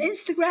also on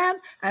Instagram,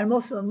 and I'm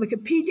also on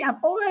Wikipedia. I'm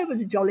all over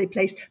the jolly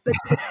place. But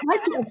the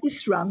title of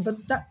this run, but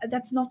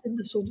that's not in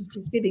the sort of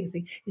Just Giving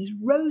thing, is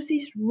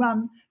Rosie's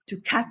Run to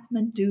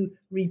Kathmandu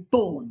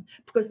Reborn.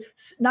 Because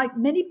like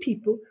many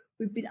people,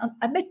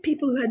 I met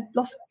people who had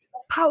lost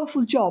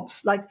powerful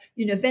jobs, like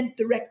event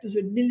directors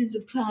with millions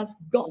of clients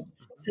gone.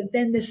 So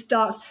then they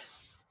start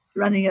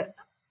running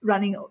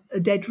running a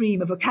dead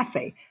dream of a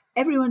cafe.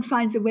 Everyone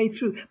finds a way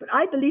through. But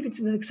I believe it's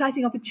an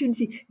exciting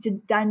opportunity. It's a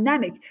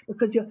dynamic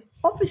because you're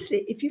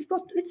obviously, if you've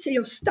got, let's say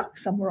you're stuck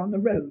somewhere on the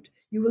road,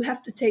 you will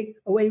have to take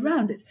a way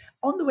round it.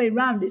 On the way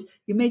round it,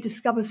 you may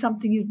discover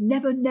something you'd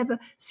never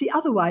see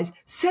otherwise.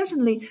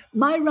 Certainly,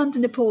 my run to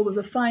Nepal was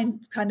a fine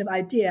kind of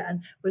idea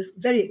and was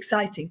very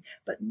exciting.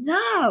 But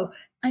now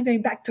I'm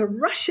going back to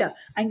Russia.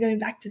 I'm going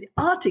back to the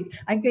Arctic.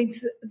 I'm going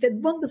to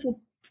the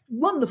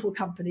wonderful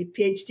company,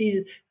 PhD,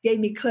 that gave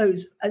me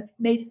clothes. I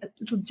made a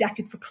little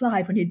jacket for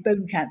Clive when he had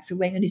bone cancer,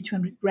 weighing only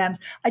 200 grams.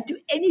 I'd do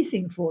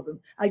anything for them.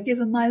 I'd give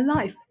them my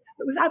life.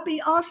 But without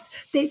being asked,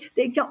 they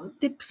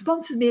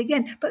sponsored me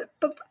again. But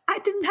I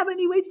didn't have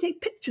any way to take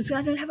pictures.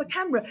 I don't have a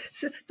camera.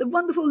 So the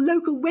wonderful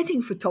local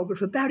wedding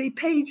photographer, Barry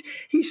Page,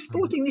 he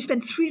spent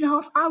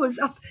 3.5 hours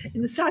up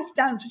in the South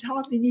Downs, which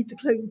hardly need the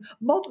clothes,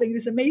 modelling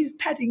this amazing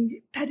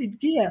padded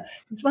gear,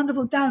 this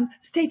wonderful down,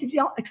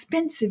 state-of-the-art,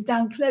 expensive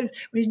down clothes,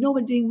 when he's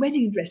normally doing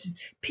wedding dresses.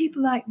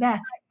 People like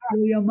that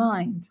blow your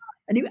mind.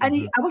 And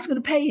I wasn't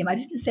going to pay him. I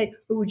didn't say,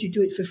 "Oh, would you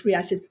do it for free?"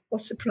 I said,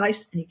 "What's the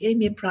price?" And he gave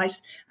me a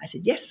price. I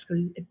said, "Yes,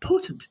 because it's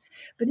important."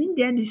 But in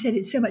the end, he said,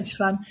 "It's so much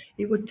fun.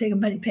 He wouldn't take a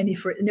penny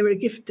for it." And they were a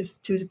gift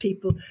to the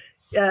people.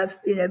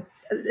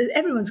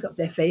 Everyone's got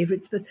their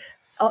favourites, but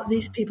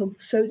these people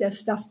sew their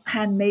stuff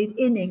handmade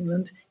in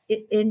England,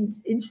 in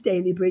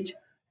Stalybridge,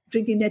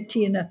 drinking their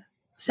tea in a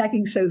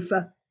sagging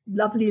sofa.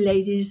 Lovely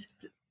ladies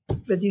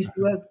that used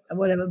to work,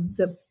 whatever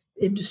the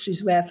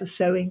industries were for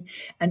sewing,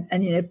 and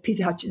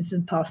Peter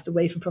Hutchinson passed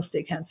away from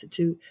prostate cancer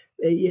too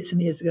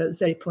some years ago. It was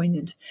very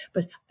poignant.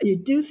 But you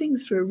do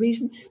things for a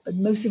reason, but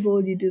most of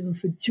all you do them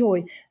for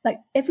joy.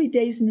 Like every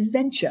day is an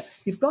adventure.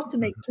 You've got to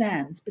make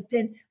plans, but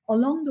then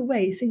along the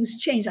way things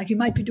change. Like you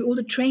might be doing all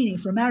the training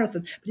for a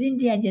marathon, but in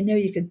the end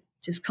you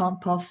just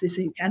can't pass this,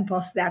 or you can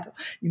pass that.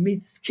 You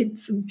meet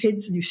kids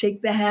and you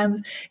shake their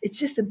hands. It's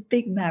just a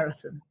big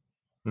marathon.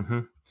 Mm-hmm.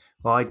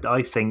 Well,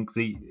 I think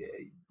that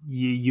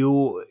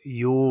your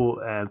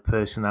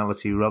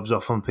personality rubs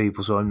off on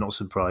people, so I'm not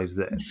surprised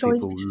that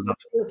people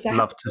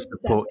love to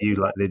support you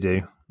like they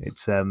do.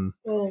 It's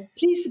Well,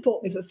 please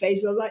support me for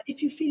Facebook. Like,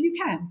 if you feel you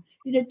can,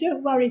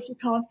 don't worry if you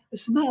can't. A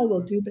smile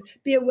will do, but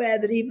be aware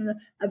that even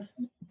a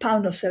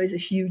pound or so is a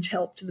huge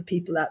help to the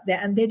people out there,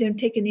 and they don't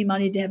take any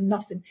money. They have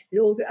nothing.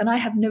 And I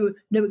have no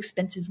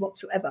expenses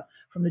whatsoever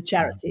from the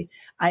charity.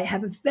 I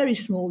have a very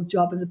small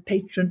job as a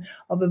patron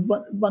of a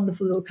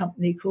wonderful little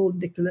company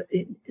called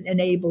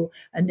Enable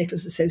and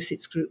Nicholas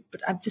Associates Group.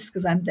 But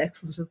because I'm their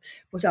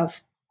sort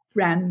of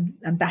brand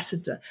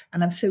ambassador,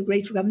 and I'm so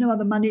grateful. I have no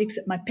other money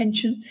except my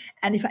pension,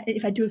 and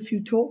if I do a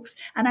few talks,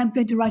 and I'm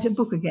going to write a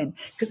book again,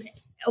 because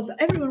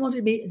everyone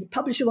wanted me, the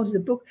publisher wanted a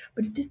book,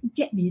 but it didn't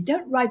get me. You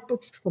don't write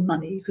books for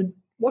money. You can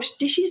wash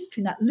dishes,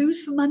 clean out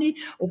loos for money,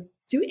 or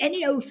do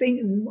any old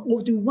thing,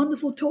 or do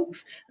wonderful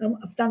talks.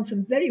 I've done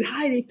some very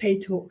highly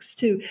paid talks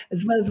too,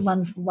 as well as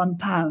ones for £1.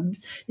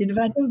 But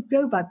I don't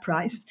go by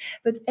price.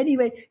 But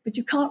anyway, but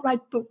you can't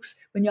write books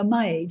when you're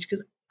my age,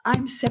 because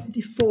I'm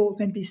 74,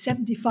 going to be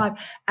 75,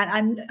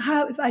 and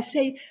if I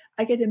say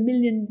I get $1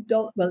 million,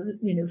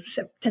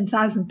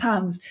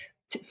 £10,000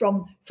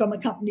 from a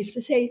company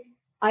to say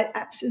I'm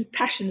absolutely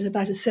passionate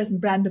about a certain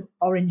brand of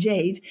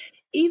orangeade,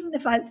 even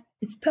if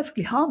it's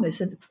perfectly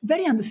harmless and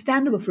very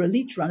understandable for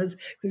elite runners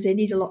because they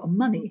need a lot of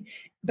money.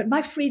 But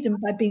my freedom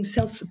by being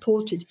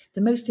self-supported,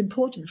 the most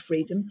important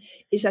freedom,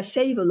 is I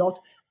save a lot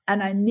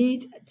and I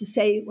need to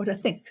say what I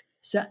think.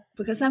 So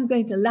because I'm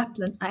going to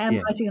Lapland, I am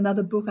writing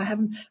another book. I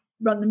haven't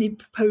run any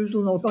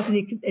proposal or got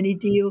any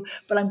deal,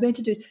 but I'm going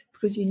to do it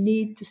because you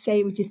need to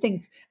say what you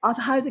think.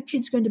 How are the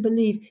kids going to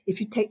believe if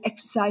you take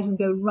exercise and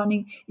go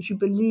running, if you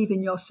believe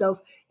in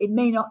yourself? It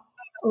may not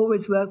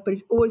always work, but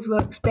it always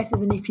works better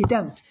than if you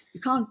don't.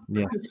 You can't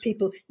promise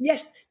people,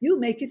 yes, you'll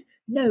make it.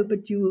 No,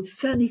 but you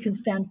certainly can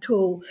stand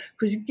tall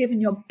because you've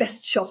given your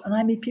best shot. And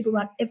I meet people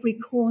around every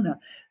corner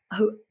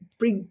who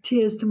bring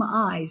tears to my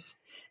eyes.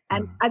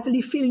 And I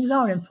believe feelings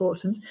are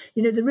important.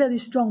 The really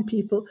strong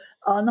people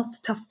are not the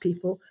tough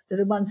people. They're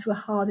the ones who are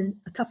hard and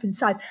tough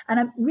inside. And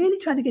I'm really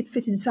trying to get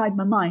fit inside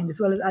my mind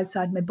as well as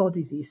outside my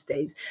body these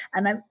days.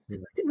 And it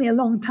took me a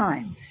long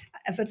time.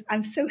 But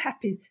I'm so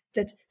happy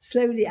that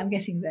slowly I'm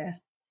getting there.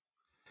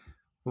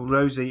 Well,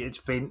 Rosie, it's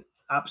been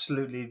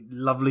absolutely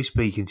lovely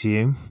speaking to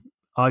you.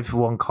 I, for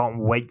one, can't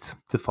wait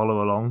to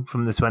follow along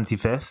from the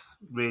 25th.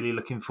 Really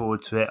looking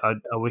forward to it. I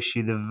wish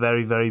you the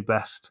very, very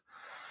best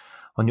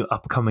on your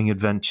upcoming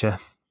adventure.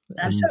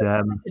 I'm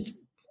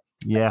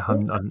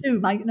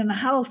I don't know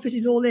how I'll fit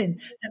it all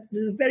in.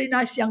 There's a very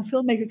nice young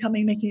filmmaker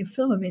coming, making a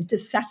film of me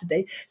this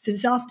Saturday. So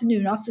this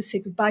afternoon, after I say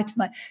goodbye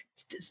to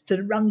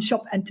the run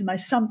shop and to my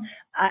son,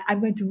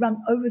 I'm going to run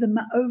over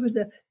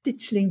the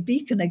Ditchling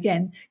Beacon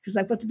again because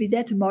I've got to be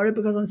there tomorrow.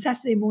 Because on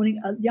Saturday morning,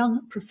 a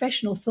young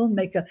professional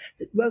filmmaker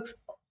that works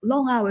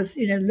long hours,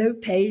 low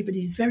pay, but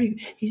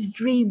his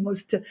dream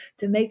was to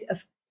make a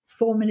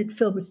 4-minute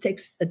film, which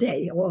takes a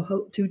day or a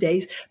whole 2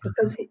 days,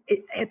 because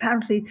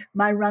apparently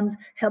my runs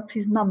helped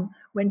his mum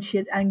when she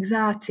had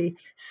anxiety.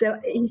 So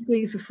he's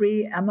doing it for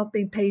free. I'm not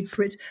being paid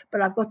for it,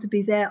 but I've got to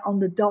be there on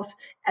the dot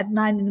at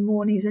 9 in the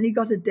morning. He's only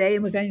got a day,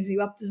 and we're going to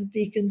go up to the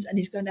Beacons, and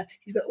he's got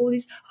all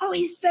these. Oh,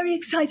 he's very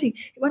exciting.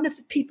 One of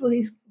the people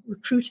he's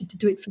recruited to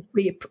do it for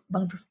free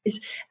is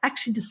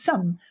actually the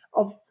son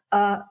of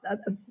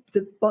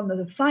one of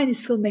the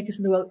finest filmmakers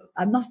in the world.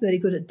 I'm not very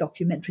good at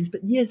documentaries,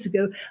 but years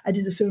ago I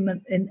did a film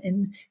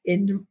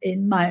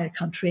in my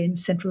country in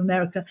Central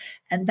America,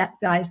 and that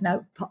guy is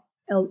now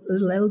a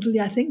little elderly,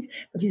 I think,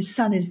 but his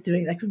son is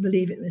doing it. I couldn't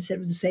believe it when I said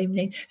it was the same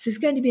name. So it's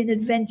going to be an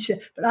adventure,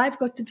 but I've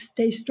got to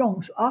stay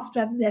strong. So after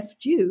I've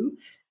left you,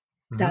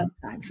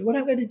 downtime. So what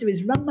I'm going to do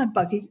is run my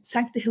buggy,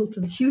 thank the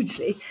Hilton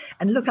hugely,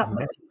 and look up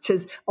my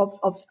pictures of.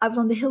 I was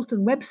on the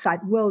Hilton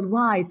website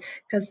worldwide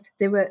because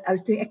I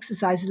was doing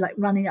exercises like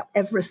running up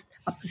Everest,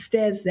 up the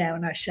stairs there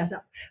when I shut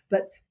up.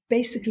 But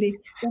basically,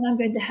 then I'm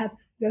going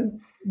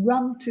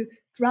to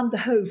run the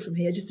Hove from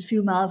here, just a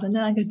few miles, and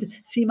then I'm going to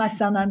see my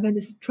son. I'm going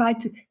to try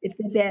to, if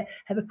they're there,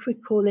 have a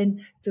quick call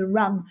in to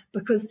run,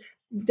 because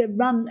the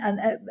run, and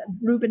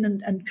Ruben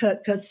and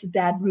Kurt's the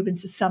dad,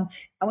 Ruben's the son.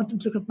 I want them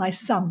to look at my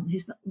son.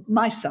 He's not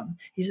my son.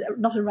 He's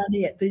not a runner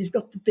yet, but he's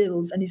got the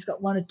build, and he's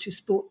got 1 or 2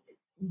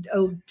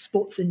 old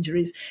sports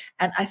injuries.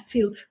 And I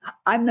feel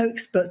I'm no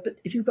expert, but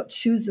if you've got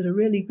shoes that are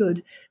really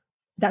good,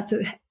 that's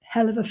a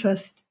hell of a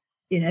first,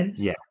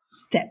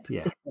 step.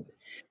 Yeah.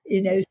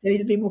 So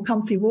it'll be more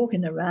comfy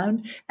walking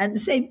around. And the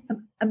same,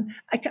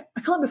 I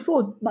can't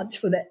afford much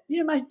for that.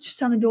 My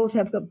son and daughter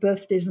have got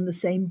birthdays on the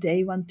same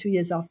day, 2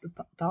 years after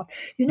apart.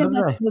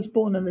 My son was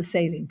born on a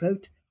sailing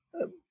boat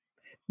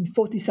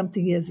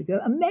 40-something years ago.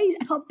 Amazing.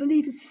 I can't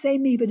believe it's the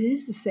same me, but it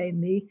is the same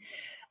me.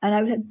 And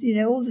I had,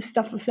 all the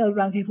stuff for sale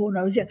around Cape Horn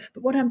when I was young.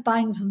 But what I'm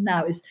buying from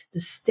now is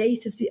the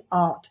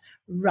state-of-the-art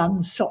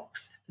run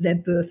socks for their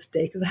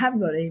birthday, because I haven't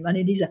got any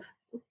money. These are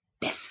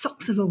best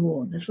socks ever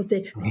worn. That's what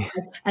they.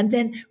 And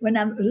then when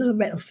I'm a little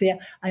wealthier,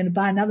 I'm going to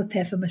buy another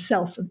pair for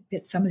myself and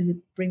get somebody to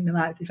bring them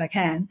out if I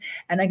can.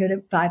 And I'm going to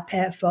buy a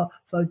pair for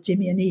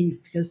Jimmy and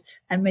Eve,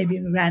 and maybe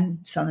my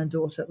grandson and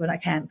daughter when I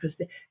can, because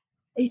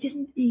they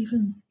didn't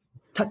even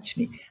touch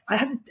me. I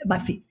haven't my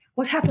feet.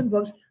 What happened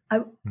was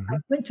I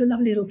went to a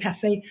lovely little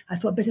cafe. I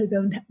thought I'd better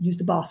go and use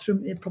the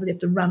bathroom. I'd probably have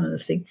to run on the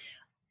thing.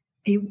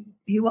 I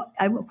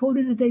called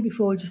in the day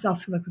before, just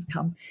asked if I could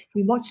come.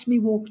 He watched me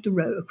walk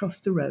across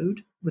the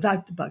road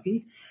without the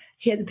buggy.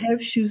 He had a pair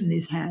of shoes in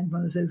his hand,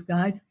 one of those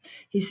guys.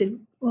 He said,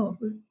 "Well,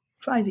 we'll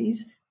try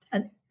these."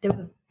 And they were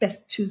the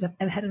best shoes I've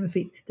ever had on my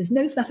feet. There's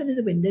nothing in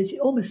the windows. You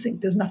almost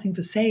think there's nothing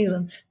for sale,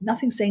 and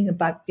nothing saying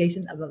about gait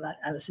and other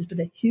analysis, but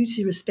they're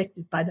hugely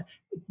respected by the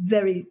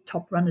very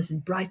top runners in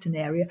Brighton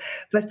area.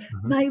 But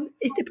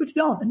they put it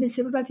on, and they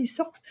said, "What about these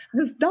socks?" And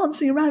I was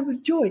dancing around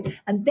with joy.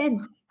 And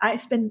then I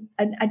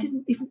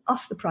didn't even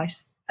ask the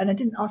price, and I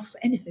didn't ask for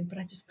anything, but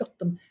I just got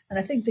them. And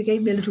I think they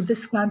gave me a little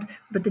discount,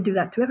 but they do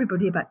that to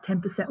everybody, about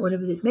 10%,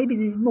 whatever it is. Maybe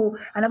they did more.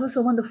 And I've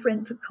also one of a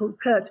friend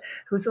called Kurt,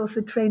 who was also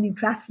training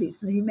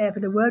triathletes, and he may have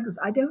had a word with,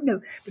 I don't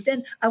know. But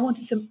then I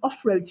wanted some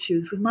off-road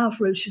shoes, because my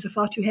off-road shoes are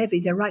far too heavy.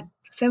 They're right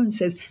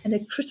so-and-so's, and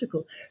they're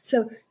critical.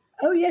 So,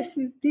 oh yes,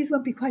 these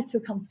won't be quite so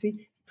comfy.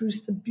 He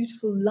produced some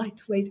beautiful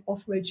lightweight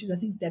off-road shoes. I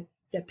think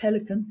they're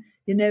Pelican,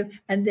 and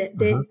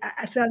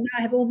so now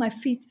I have all my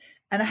feet,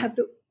 and I have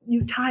the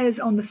new tires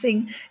on the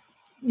thing,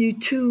 new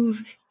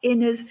tools,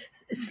 inners,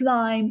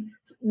 slime,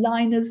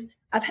 liners.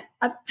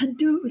 I can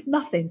do it with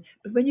nothing.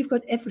 But when you've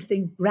got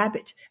everything, grab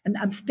it. And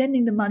I'm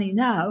spending the money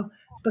now,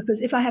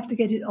 because if I have to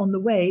get it on the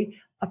way,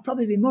 I'll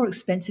probably be more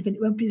expensive and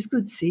it won't be as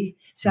good, see?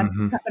 So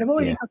I've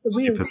already got the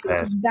wheels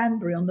sorted in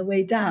Banbury on the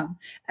way down.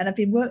 And I've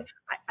been working.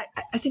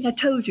 I think I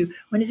told you,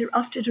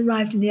 after it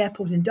arrived in the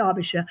airport in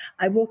Derbyshire,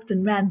 I walked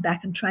and ran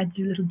back and tried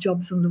to do little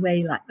jobs on the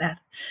way like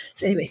that.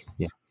 So anyway.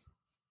 Yeah.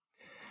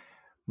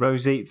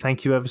 Rosie,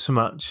 thank you ever so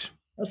much.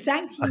 Well,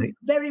 thank you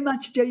very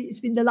much, Joe. It's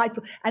been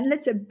delightful. And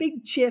let's a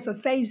big cheer for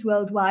Faze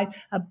Worldwide.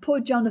 And poor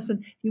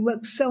Jonathan, he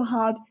works so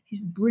hard.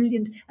 He's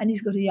brilliant. And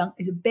he's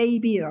a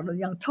baby or a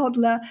young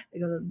toddler.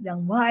 They've got a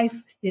young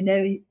wife.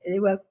 They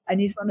work, and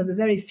he's one of the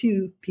very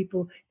few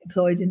people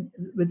employed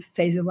with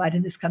Faze Worldwide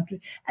in this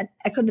country. And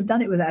I couldn't have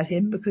done it without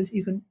him, because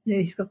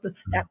he's got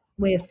that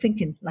way of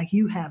thinking like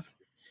you have.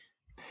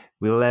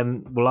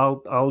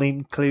 I'll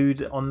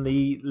include on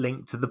the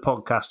link to the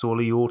podcast all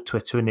of your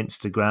Twitter and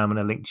Instagram, and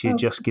a link to your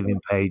Just Giving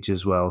page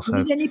as well. So, do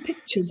you need any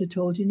pictures at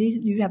all?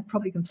 You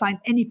probably can find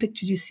any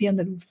pictures you see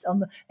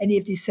on any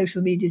of these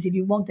social medias. If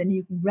you want any,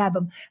 you can grab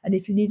them. And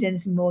if you need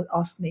anything more,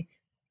 ask me.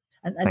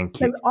 And I'm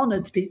so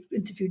honoured to be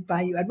interviewed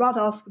by you. I'd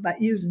rather ask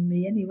about you than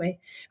me anyway.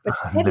 But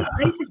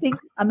I used to think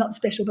I'm not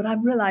special, but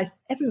I've realised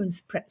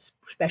everyone's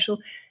special.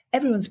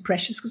 Everyone's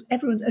precious, because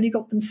everyone's only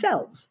got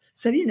themselves.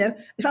 So,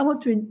 if I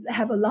want to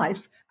have a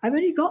life, I've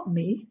only got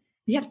me.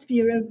 You have to be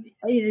your own,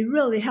 you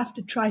really have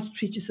to try to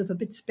treat yourself a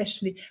bit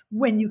specially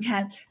when you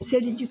can, so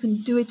that you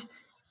can do it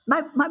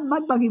My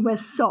buggy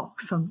wears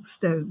socks on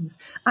stones.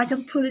 I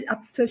can pull it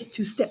up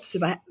 32 steps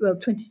if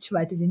 22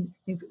 I didn't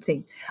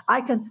think.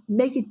 I can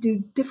make it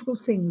do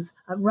difficult things.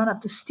 I run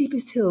up the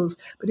steepest hills,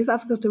 but if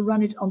I've got to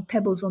run it on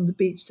pebbles on the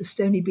beach, the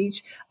stony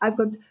beach, I've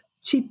got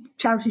cheap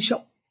charity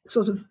shop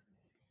sort of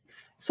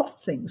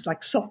soft things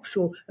like socks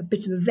or a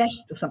bit of a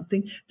vest or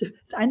something.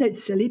 I know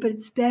it's silly, but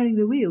it's sparing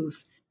the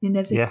wheels.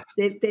 Yeah.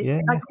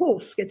 Yeah. Like a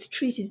horse gets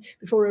treated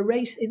before a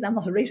race. I'm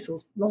not a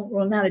racehorse, wrong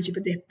analogy,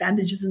 but they have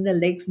bandages on their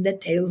legs and their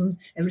tails and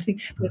everything.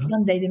 But if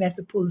one day they may have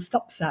to pull the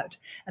stops out,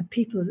 and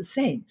people are the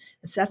same.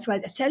 And so that's why I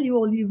tell you,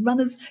 all you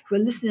runners who are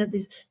listening at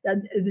this,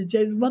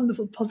 Joe's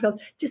wonderful podcast,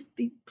 just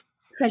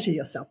treasure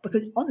yourself,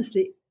 because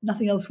honestly,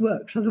 nothing else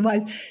works.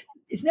 Otherwise,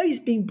 it's no use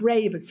being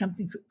brave, but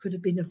something could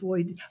have been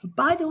avoided. But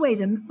by the way,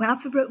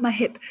 after I broke my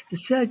hip, the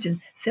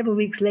surgeon, several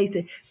weeks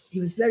later, he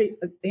was very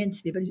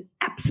against me, but he's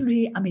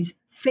absolutely, I'm his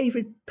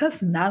favourite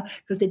person now,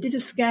 because they did a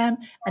scan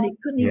and he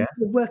couldn't even Yeah. get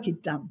the work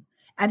it done.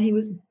 And he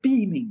was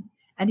beaming.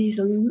 And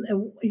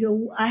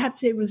I have to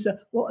say, it was,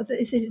 what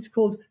is it? It's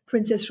called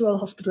Princess Royal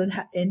Hospital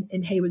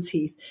in Haywards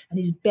Heath. And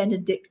he's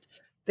Benedict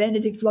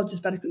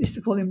Rogers, but I used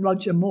to call him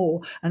Roger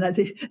Moore, and I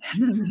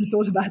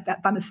thought about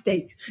that by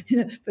mistake.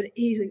 But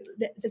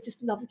they're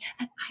just lovely.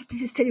 And I have to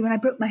just tell you, when I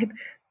broke my hip,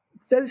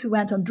 those who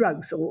went on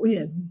drugs or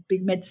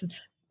big medicine,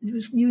 it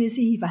was New Year's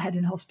Eve I had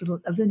in hospital.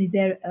 I was only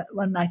there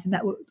one night, and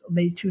that was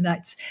maybe 2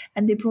 nights.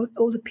 And they brought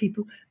all the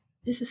people,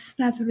 just a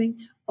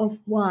smattering of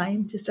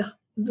wine, just a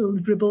little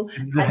dribble,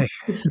 and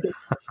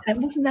biscuits.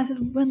 And wasn't that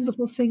a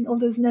wonderful thing? All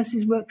those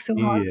nurses worked so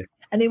hard. Yeah.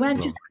 And they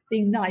weren't just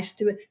being nice.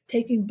 They were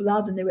taking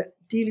blood, and they were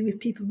dealing with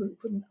people who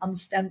couldn't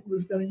understand what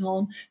was going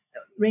on,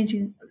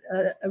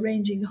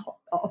 arranging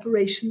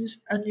operations.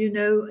 And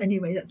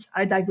anyway,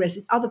 I digress.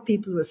 It's other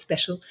people who are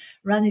special.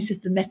 Run is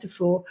just the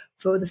metaphor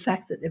for the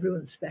fact that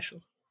everyone's special.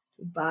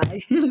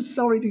 Goodbye.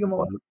 Sorry to go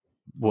on.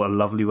 What a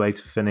lovely way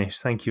to finish.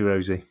 Thank you,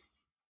 Rosie.